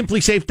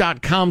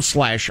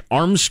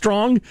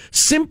 SimplySafe.com/Armstrong.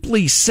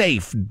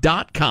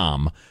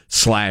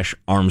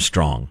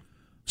 SimplySafe.com/Armstrong.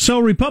 So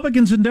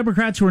Republicans and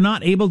Democrats were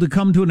not able to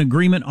come to an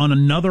agreement on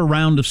another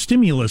round of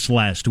stimulus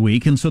last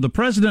week, and so the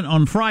president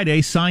on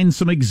Friday signed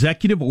some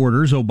executive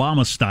orders,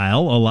 Obama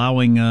style,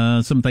 allowing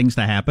some things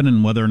to happen,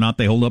 and whether or not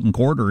they hold up in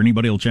court or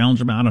anybody will challenge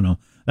them, I don't know.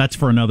 That's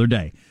for another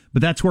day.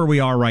 But that's where we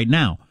are right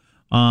now.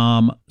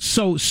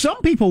 So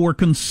some people were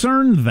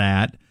concerned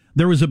that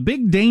there was a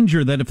big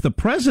danger that if the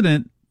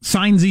president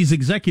signs these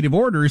executive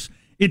orders,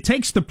 it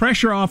takes the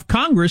pressure off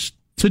Congress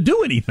to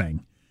do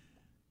anything,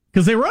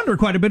 because they were under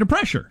quite a bit of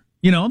pressure.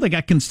 You know, they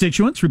got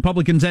constituents,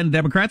 Republicans and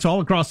Democrats, all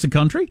across the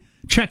country.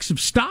 Checks have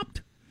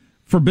stopped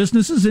for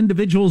businesses,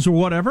 individuals, or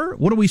whatever.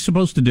 What are we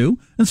supposed to do?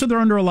 And so they're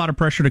under a lot of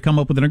pressure to come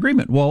up with an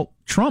agreement. Well,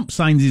 Trump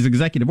signs these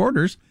executive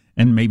orders,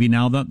 And maybe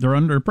now that they're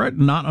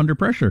not under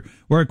pressure.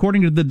 Where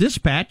according to the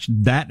Dispatch,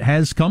 that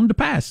has come to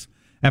pass.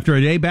 After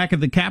a day back at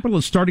the Capitol,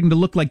 it's starting to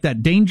look like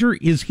that danger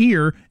is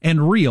here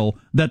and real,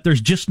 that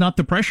there's just not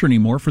the pressure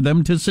anymore for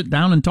them to sit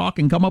down and talk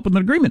and come up with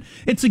an agreement.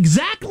 It's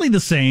exactly the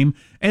same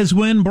as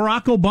when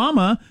Barack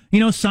Obama,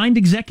 signed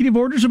executive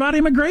orders about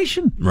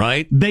immigration.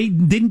 Right. They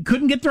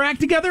couldn't get their act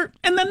together,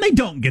 and then they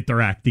don't get their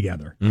act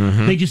together.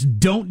 Mm-hmm. They just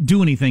don't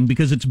do anything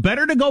because it's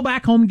better to go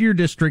back home to your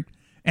district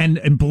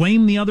and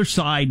blame the other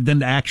side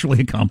than to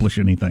actually accomplish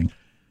anything.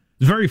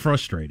 It's very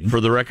frustrating. For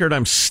the record,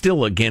 I'm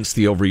still against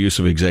the overuse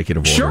of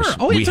executive orders.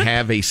 Sure. We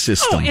have a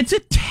system. It's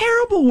a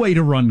terrible way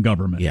to run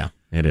government. Yeah,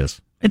 it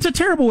is. It's a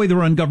terrible way to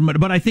run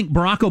government. But I think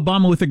Barack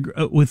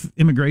Obama with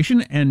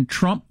immigration and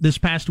Trump this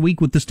past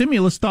week with the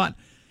stimulus thought,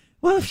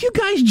 well, if you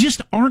guys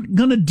just aren't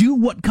going to do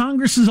what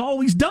Congress has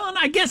always done,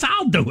 I guess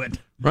I'll do it.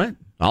 Right.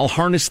 I'll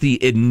harness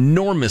the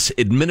enormous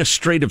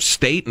administrative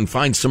state and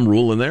find some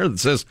rule in there that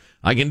says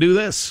I can do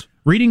this.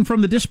 Reading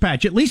from the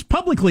Dispatch, at least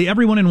publicly,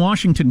 everyone in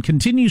Washington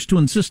continues to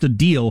insist a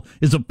deal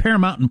is of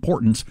paramount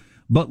importance,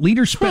 but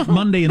leaders spent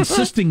Monday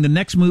insisting the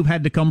next move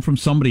had to come from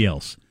somebody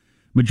else.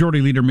 Majority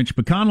Leader Mitch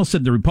McConnell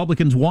said the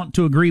Republicans want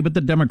to agree, but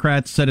the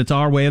Democrats said it's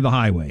our way or the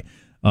highway.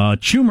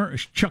 Chuck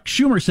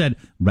Schumer said,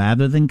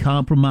 rather than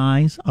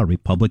compromise, our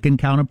Republican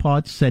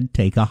counterparts said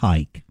take a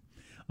hike.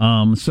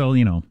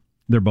 So,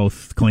 they're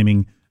both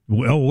claiming,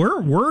 well,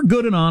 we're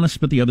good and honest,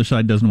 but the other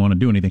side doesn't want to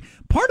do anything.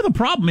 Part of the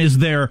problem is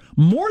they're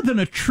more than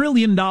 $1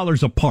 trillion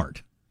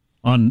apart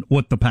on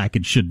what the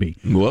package should be.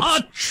 Whoops.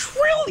 $1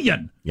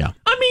 trillion! Yeah.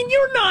 I mean,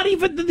 you're not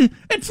even...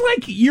 It's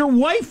like your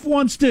wife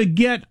wants to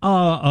get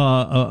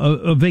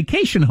a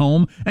vacation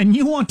home, and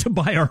you want to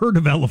buy a herd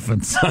of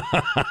elephants.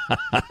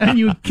 And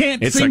you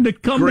can't seem to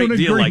come to an agreement.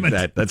 It's a great deal like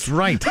that. That's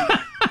right.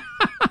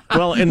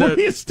 Well, and where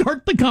do you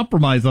start the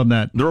compromise on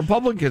that? The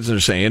Republicans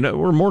are saying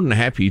we're more than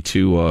happy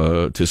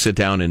to sit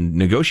down and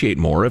negotiate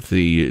more if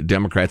the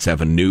Democrats have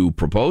a new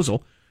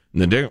proposal.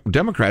 And the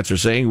Democrats are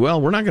saying,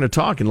 well, we're not going to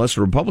talk unless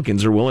the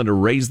Republicans are willing to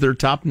raise their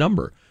top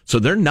number. So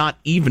they're not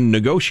even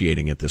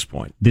negotiating at this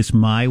point. This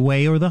my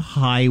way or the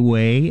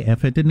highway,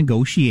 effort and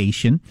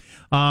negotiation.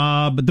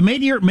 But the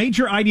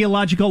major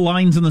ideological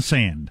lines in the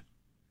sand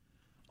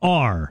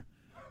are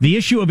the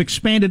issue of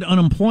expanded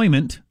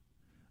unemployment.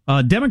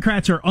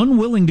 Democrats are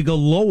unwilling to go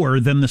lower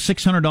than the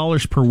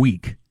 $600 per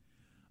week,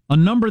 a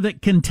number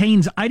that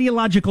contains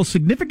ideological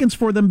significance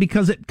for them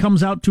because it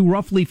comes out to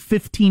roughly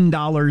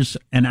 $15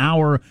 an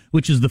hour,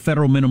 which is the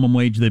federal minimum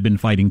wage they've been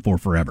fighting for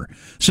forever.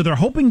 So they're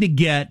hoping to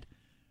get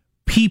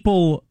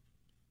people,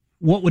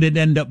 what would it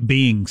end up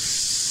being,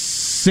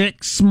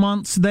 6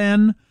 months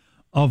then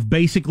of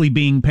basically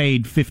being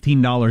paid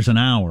 $15 an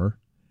hour.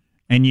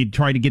 And you'd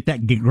try to get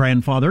that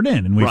grandfathered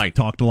in. And we've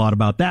talked a lot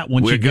about that.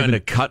 We're going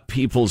to cut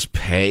people's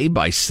pay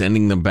by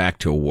sending them back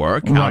to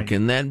work? How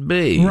can that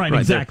be? Right,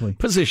 exactly. They're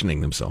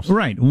positioning themselves.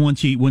 Right.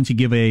 Once you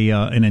give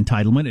an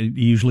entitlement, it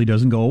usually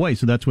doesn't go away.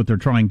 So that's what they're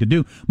trying to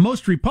do.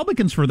 Most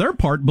Republicans, for their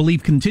part,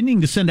 believe continuing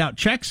to send out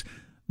checks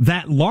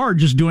that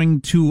large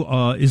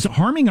is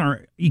harming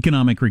our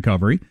economic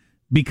recovery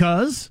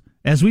because,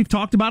 as we've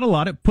talked about a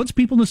lot, it puts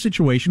people in a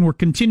situation where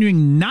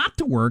continuing not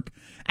to work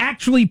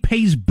actually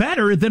pays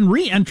better than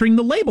re-entering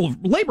the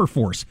labor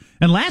force.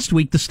 And last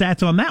week, the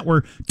stats on that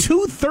were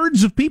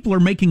 2/3 of people are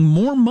making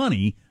more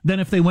money than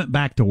if they went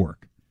back to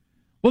work.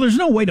 Well, there's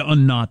no way to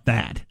unknot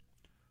that.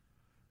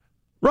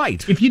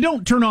 Right. If you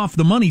don't turn off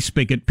the money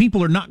spigot,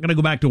 people are not going to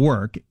go back to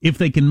work if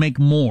they can make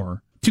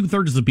more.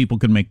 2/3 of the people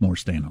can make more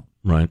staying home.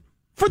 Right.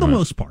 For the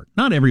most part.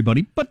 Not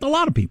everybody, but a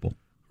lot of people.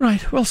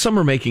 Right. Well, some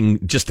are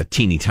making just a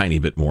teeny tiny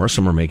bit more.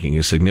 Some are making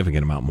a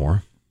significant amount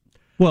more.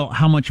 Well,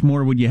 how much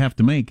more would you have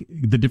to make?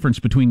 The difference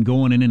between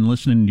going in and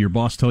listening to your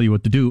boss tell you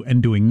what to do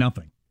and doing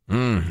nothing.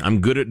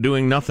 I'm good at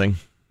doing nothing.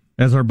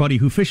 As our buddy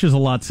who fishes a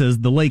lot says,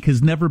 the lake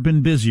has never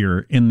been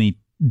busier in the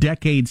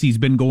decades he's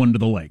been going to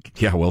the lake.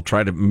 Yeah, we'll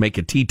try to make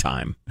a tea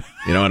time,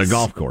 at a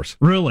golf course.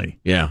 Really?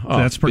 Yeah. Oh,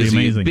 that's pretty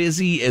amazing.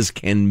 Busy as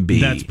can be.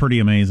 That's pretty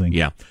amazing.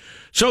 Yeah.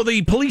 So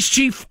the police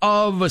chief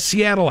of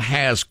Seattle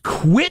has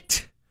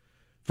quit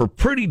for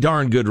pretty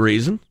darn good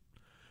reason.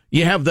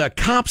 You have the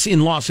cops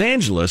in Los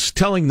Angeles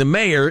telling the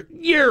mayor,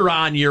 you're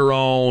on your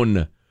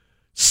own.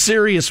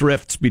 Serious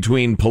rifts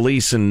between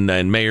police and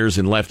mayors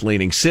in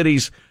left-leaning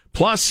cities,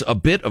 plus a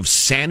bit of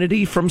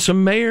sanity from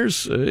some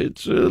mayors.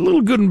 It's a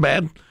little good and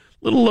bad,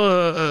 a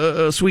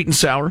little sweet and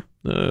sour.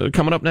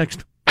 Coming up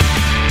next.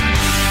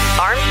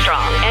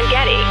 Armstrong and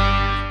Getty.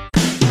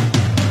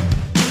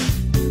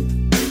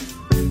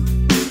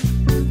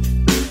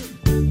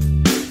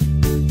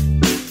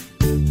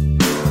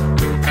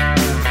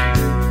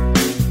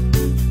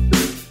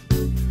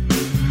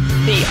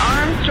 The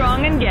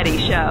Armstrong and Getty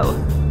Show.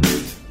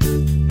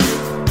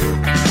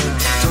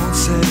 Don't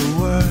say a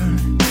word.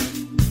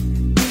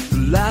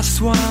 The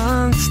last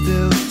one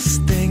still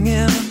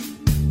stinging.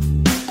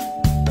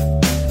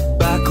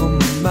 Back on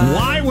my mind.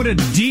 Why would a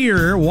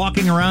deer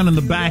walking around in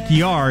the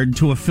backyard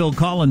to a Phil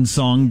Collins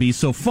song be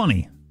so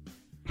funny?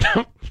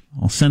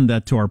 I'll send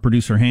that to our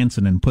producer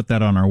Hanson and put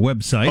that on our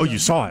website. Oh, you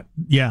saw it?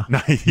 Yeah.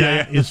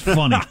 That is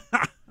funny.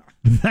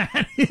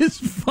 That is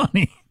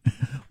funny.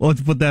 Well,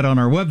 let's put that on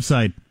our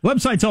website.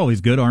 Website's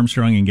always good,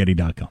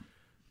 ArmstrongandGetty.com.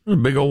 A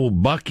big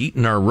old buck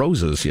eating our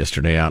roses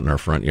yesterday out in our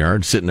front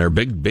yard, sitting there,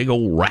 big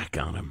old rack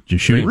on him. Did you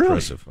shoot him?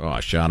 Impressive. Oh,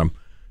 I shot him,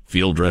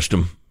 field dressed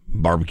him,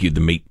 barbecued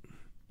the meat,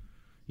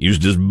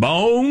 used his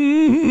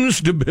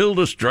bones to build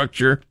a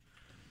structure.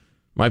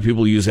 My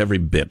people use every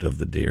bit of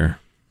the deer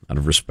out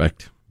of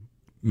respect.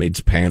 Made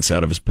his pants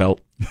out of his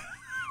pelt.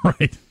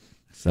 Right.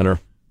 Center.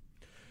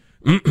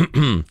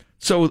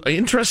 So,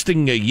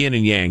 interesting yin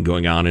and yang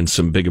going on in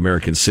some big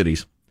American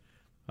cities.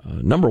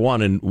 Number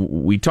one, and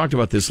we talked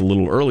about this a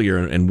little earlier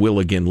and will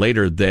again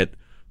later, that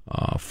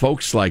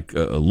folks like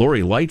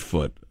Lori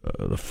Lightfoot,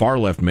 the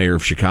far-left mayor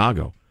of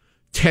Chicago,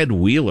 Ted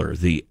Wheeler,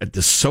 the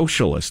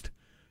socialist,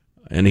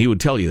 and he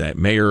would tell you that,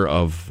 mayor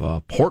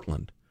of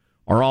Portland,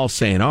 are all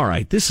saying, all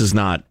right, this is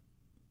not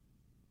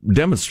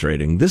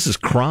demonstrating, this is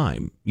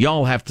crime.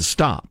 Y'all have to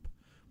stop,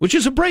 which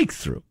is a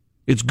breakthrough.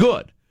 It's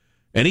good.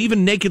 And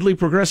even Nakedly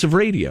Progressive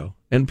Radio,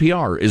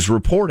 NPR, is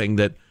reporting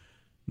that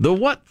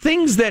what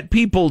things that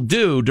people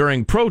do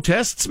during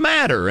protests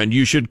matter, and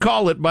you should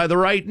call it by the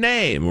right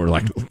name. We're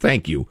like,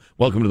 thank you.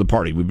 Welcome to the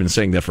party. We've been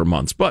saying that for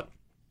months. But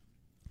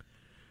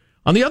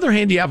on the other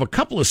hand, you have a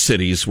couple of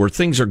cities where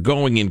things are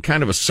going in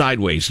kind of a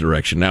sideways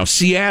direction. Now,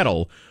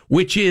 Seattle,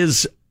 which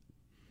is,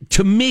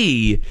 to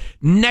me,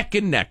 neck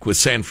and neck with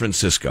San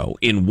Francisco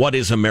in what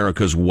is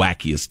America's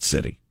wackiest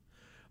city.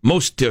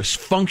 Most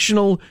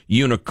dysfunctional,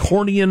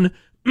 unicornian,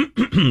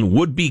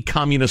 would-be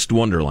communist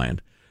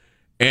wonderland.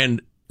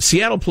 And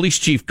Seattle Police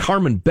Chief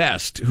Carmen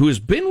Best, who has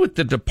been with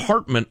the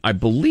department, I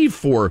believe,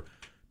 for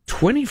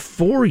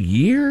 24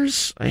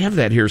 years. I have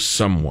that here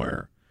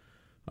somewhere.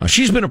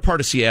 She's been a part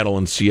of Seattle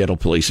and Seattle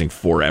policing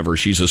forever.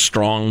 She's a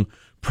strong,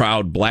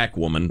 proud black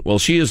woman. Well,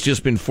 she has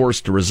just been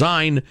forced to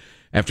resign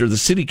after the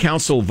city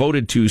council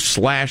voted to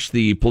slash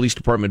the police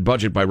department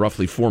budget by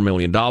roughly $4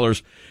 million,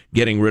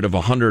 getting rid of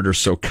 100 or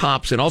so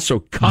cops, and also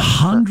cut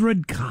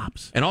 100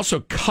 cops, and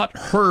also cut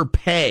her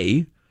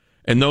pay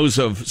and those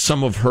of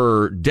some of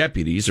her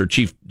deputies, her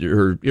chief,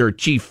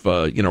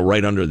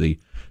 right under the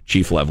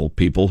chief level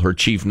people, her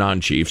chief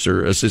non-chiefs,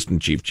 or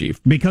assistant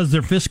chief. Because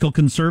they're fiscal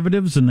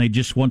conservatives and they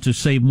just want to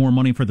save more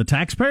money for the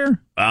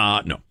taxpayer?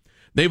 No.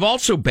 They've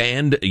also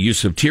banned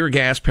use of tear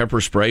gas,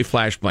 pepper spray,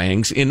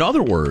 flashbangs. In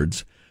other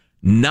words,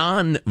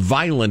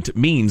 non-violent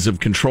means of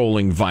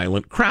controlling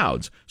violent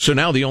crowds. So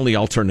now the only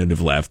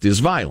alternative left is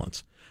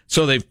violence.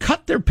 So they've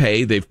cut their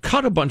pay. They've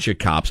cut a bunch of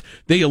cops.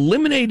 They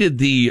eliminated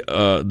the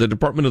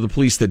Department of the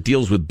Police that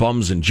deals with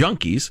bums and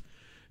junkies.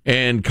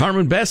 And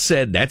Carmen Best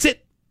said, that's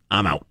it.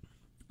 I'm out.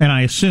 And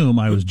I assume,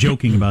 I was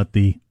joking about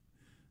the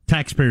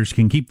taxpayers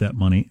can keep that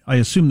money. I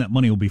assume that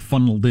money will be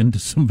funneled into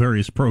some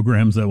various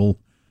programs that will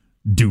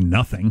do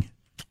nothing.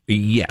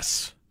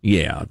 Yes.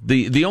 Yeah.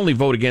 The only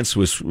vote against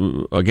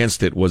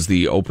it was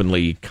the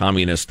openly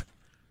communist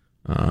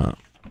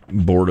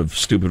board of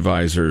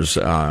supervisors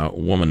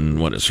woman.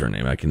 What is her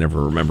name? I can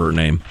never remember her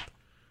name.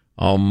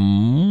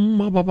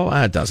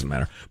 It doesn't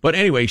matter. But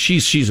anyway,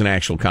 she's an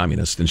actual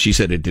communist, and she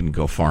said it didn't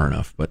go far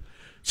enough. But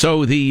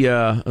so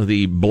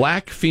the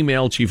black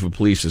female chief of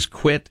police has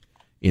quit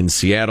in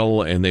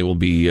Seattle, and they will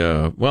be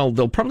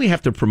they'll probably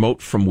have to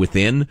promote from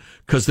within,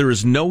 because there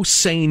is no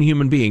sane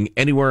human being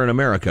anywhere in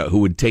America who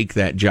would take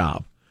that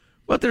job.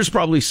 But there's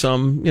probably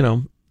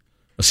some,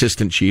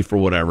 assistant chief or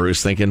whatever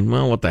is thinking,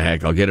 well, what the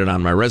heck? I'll get it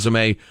on my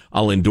resume.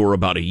 I'll endure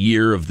about a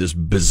year of this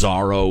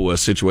bizarro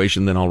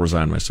situation, then I'll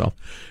resign myself.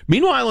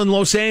 Meanwhile, in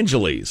Los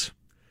Angeles,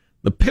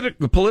 the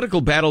political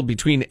battle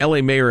between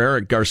L.A. Mayor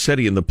Eric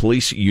Garcetti and the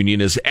police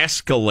union has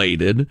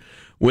escalated,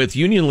 with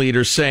union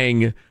leaders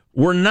saying,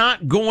 we're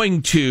not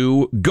going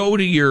to go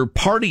to your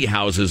party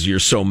houses you're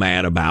so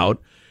mad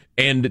about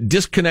and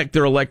disconnect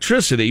their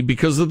electricity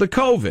because of the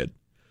COVID.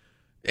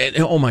 And,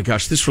 oh my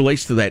gosh, this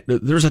relates to that.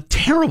 There's a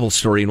terrible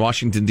story in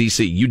Washington,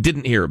 D.C. you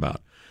didn't hear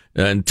about.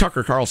 And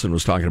Tucker Carlson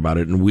was talking about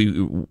it,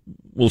 and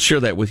we'll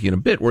share that with you in a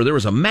bit, where there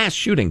was a mass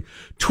shooting.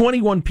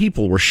 21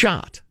 people were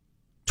shot.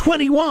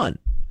 21!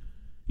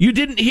 You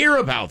didn't hear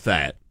about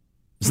that.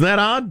 Isn't that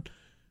odd?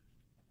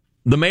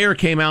 The mayor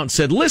came out and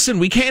said, listen,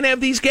 we can't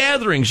have these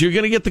gatherings. You're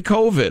going to get the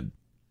COVID.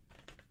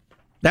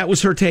 That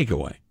was her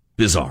takeaway.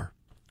 Bizarre.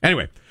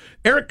 Anyway,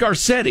 Eric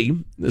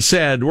Garcetti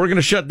said, we're going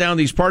to shut down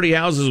these party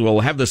houses.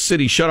 We'll have the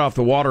city shut off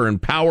the water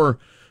and power.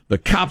 The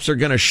cops are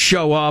going to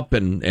show up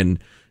and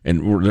they're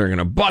going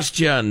to bust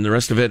you and the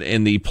rest of it.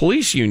 And the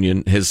police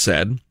union has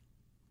said,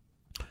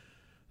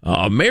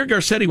 Mayor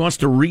Garcetti wants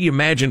to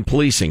reimagine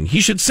policing.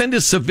 He should send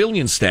his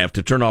civilian staff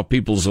to turn off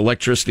people's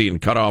electricity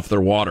and cut off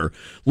their water.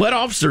 Let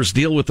officers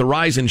deal with the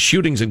rise in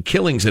shootings and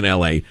killings in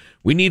L.A.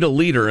 We need a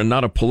leader and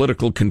not a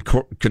political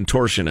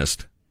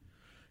contortionist.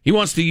 He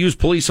wants to use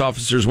police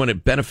officers when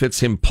it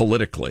benefits him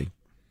politically.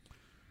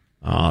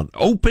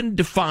 Open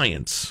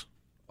defiance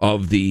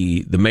of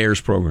the mayor's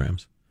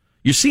programs.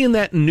 You're seeing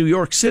that in New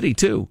York City,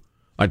 too.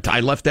 I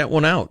left that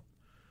one out.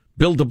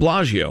 Bill de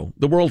Blasio,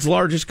 the world's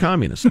largest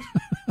communist.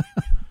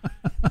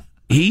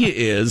 He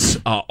is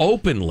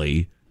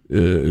openly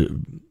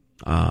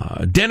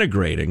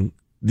denigrating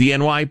the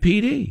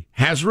NYPD,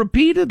 has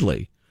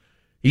repeatedly.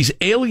 He's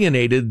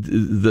alienated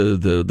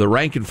the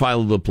rank and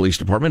file of the police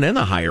department and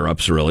the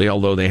higher-ups, really,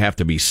 although they have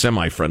to be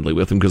semi-friendly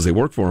with him because they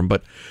work for him.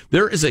 But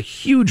there is a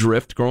huge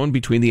rift growing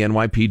between the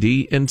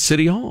NYPD and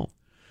City Hall.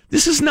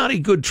 This is not a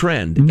good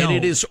trend. No. And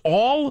it is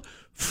all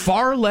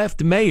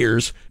far-left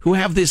mayors who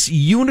have this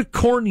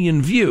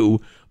unicornian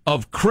view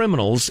of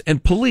criminals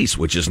and police,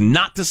 which is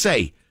not to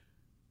say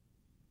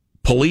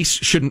police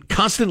shouldn't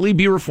constantly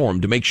be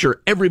reformed to make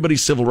sure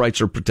everybody's civil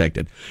rights are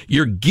protected.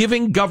 You're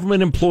giving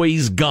government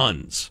employees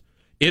guns.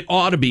 It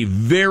ought to be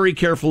very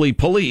carefully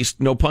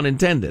policed, no pun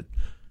intended.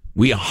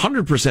 We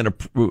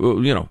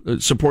 100%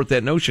 support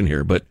that notion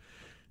here, but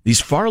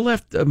these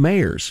far-left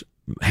mayors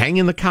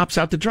hanging the cops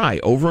out to dry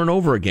over and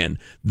over again,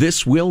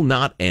 this will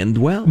not end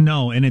well.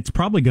 No, and it's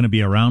probably going to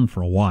be around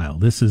for a while.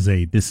 This is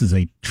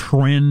a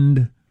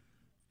trend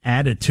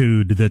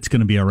attitude that's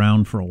going to be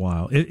around for a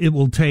while. It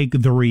will take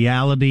the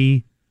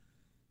reality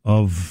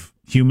of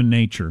human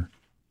nature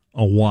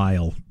a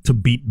while to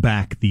beat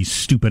back these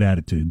stupid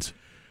attitudes.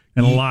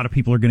 And a lot of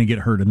people are going to get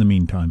hurt in the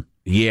meantime.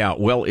 Yeah,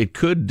 well, it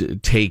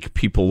could take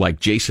people like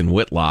Jason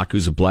Whitlock,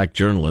 who's a black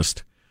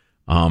journalist.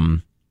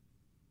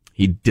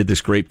 He did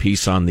this great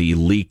piece on the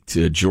leaked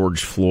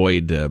George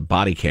Floyd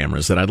body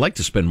cameras that I'd like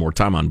to spend more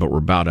time on, but we're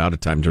about out of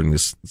time during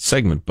this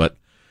segment. But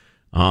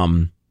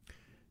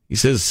he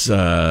says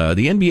the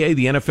NBA,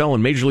 the NFL,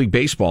 and Major League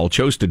Baseball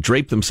chose to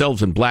drape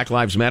themselves in Black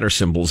Lives Matter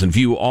symbols and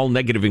view all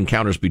negative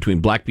encounters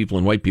between black people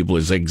and white people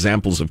as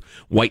examples of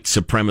white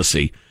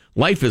supremacy.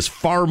 Life is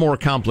far more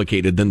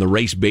complicated than the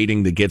race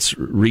baiting that gets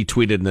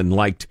retweeted and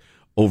liked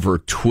over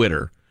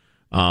Twitter.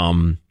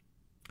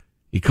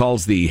 He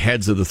calls the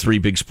heads of the three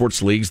big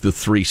sports leagues the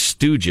Three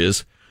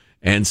Stooges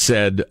and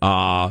said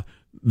the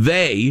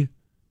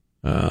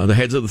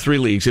heads of the three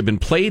leagues, have been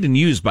played and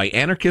used by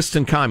anarchists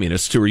and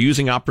communists who are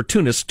using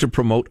opportunists to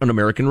promote an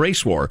American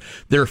race war.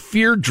 Their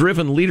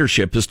fear-driven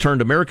leadership has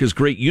turned America's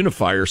great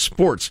unifier,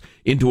 sports,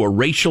 into a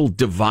racial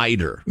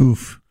divider.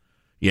 Oof.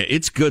 Yeah,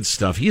 it's good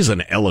stuff. He's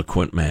an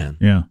eloquent man.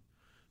 Yeah.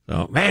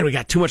 So, man, we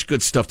got too much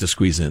good stuff to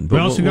squeeze in. But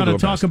we also got to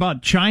talk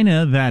about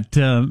China, that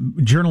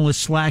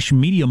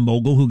journalist/media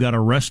mogul who got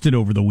arrested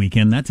over the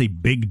weekend. That's a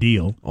big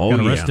deal.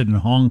 Got arrested in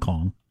Hong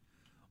Kong.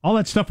 All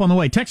that stuff on the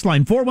way. Text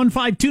line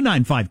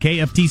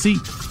 415-295-KFTC.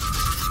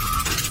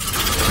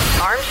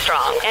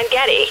 Armstrong and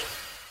Getty.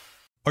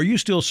 Are you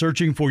still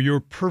searching for your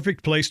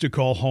perfect place to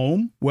call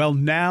home? Well,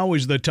 now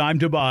is the time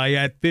to buy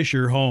at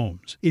Fisher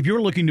Homes. If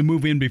you're looking to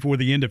move in before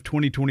the end of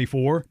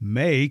 2024,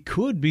 May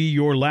could be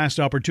your last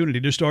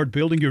opportunity to start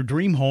building your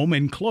dream home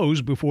and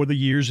close before the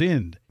year's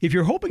end. If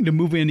you're hoping to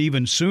move in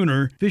even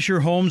sooner,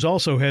 Fisher Homes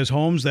also has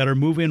homes that are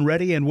move-in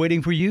ready and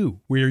waiting for you,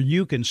 where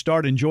you can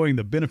start enjoying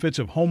the benefits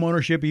of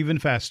homeownership even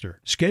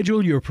faster.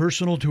 Schedule your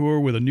personal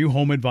tour with a new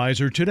home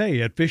advisor today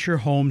at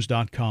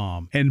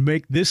FisherHomes.com and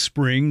make this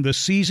spring the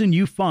season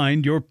you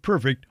find your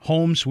perfect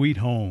home sweet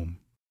home.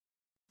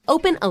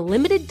 Open a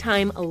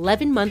limited-time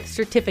 11-month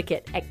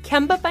certificate at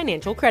Kemba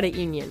Financial Credit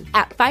Union.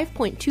 At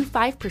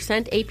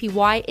 5.25%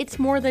 APY, it's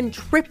more than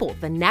triple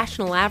the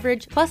national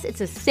average, plus it's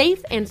a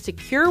safe and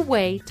secure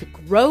way to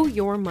grow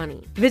your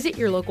money. Visit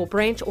your local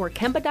branch or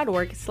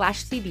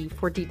kemba.org/CD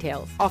for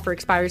details. Offer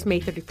expires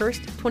May 31st,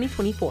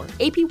 2024.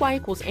 APY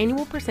equals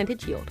annual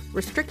percentage yield.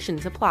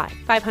 Restrictions apply.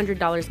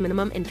 $500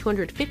 minimum and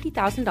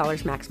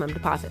 $250,000 maximum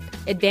deposit.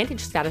 Advantage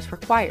status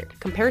required.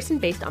 Comparison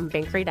based on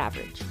bank rate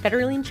average.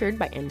 Federally insured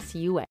by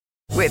NCUA.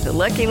 With the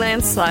Lucky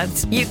Land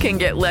Slots, you can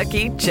get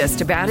lucky just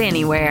about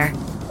anywhere.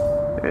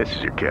 This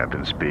is your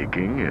captain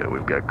speaking.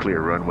 We've got clear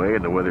runway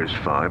and the weather's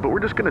fine, but we're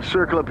just going to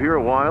circle up here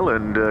a while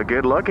and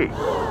get lucky.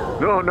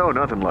 No,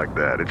 nothing like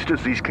that. It's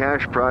just these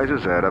cash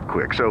prizes add up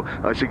quick. So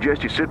I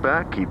suggest you sit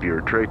back, keep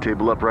your tray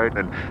table upright,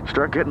 and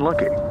start getting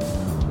lucky.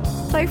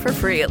 Play for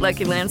free at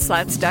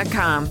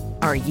LuckyLandSlots.com.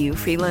 Are you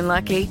feeling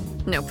lucky?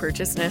 No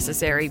purchase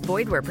necessary.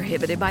 Void where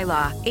prohibited by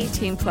law.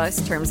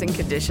 18+ terms and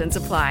conditions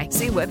apply.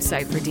 See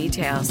website for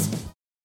details.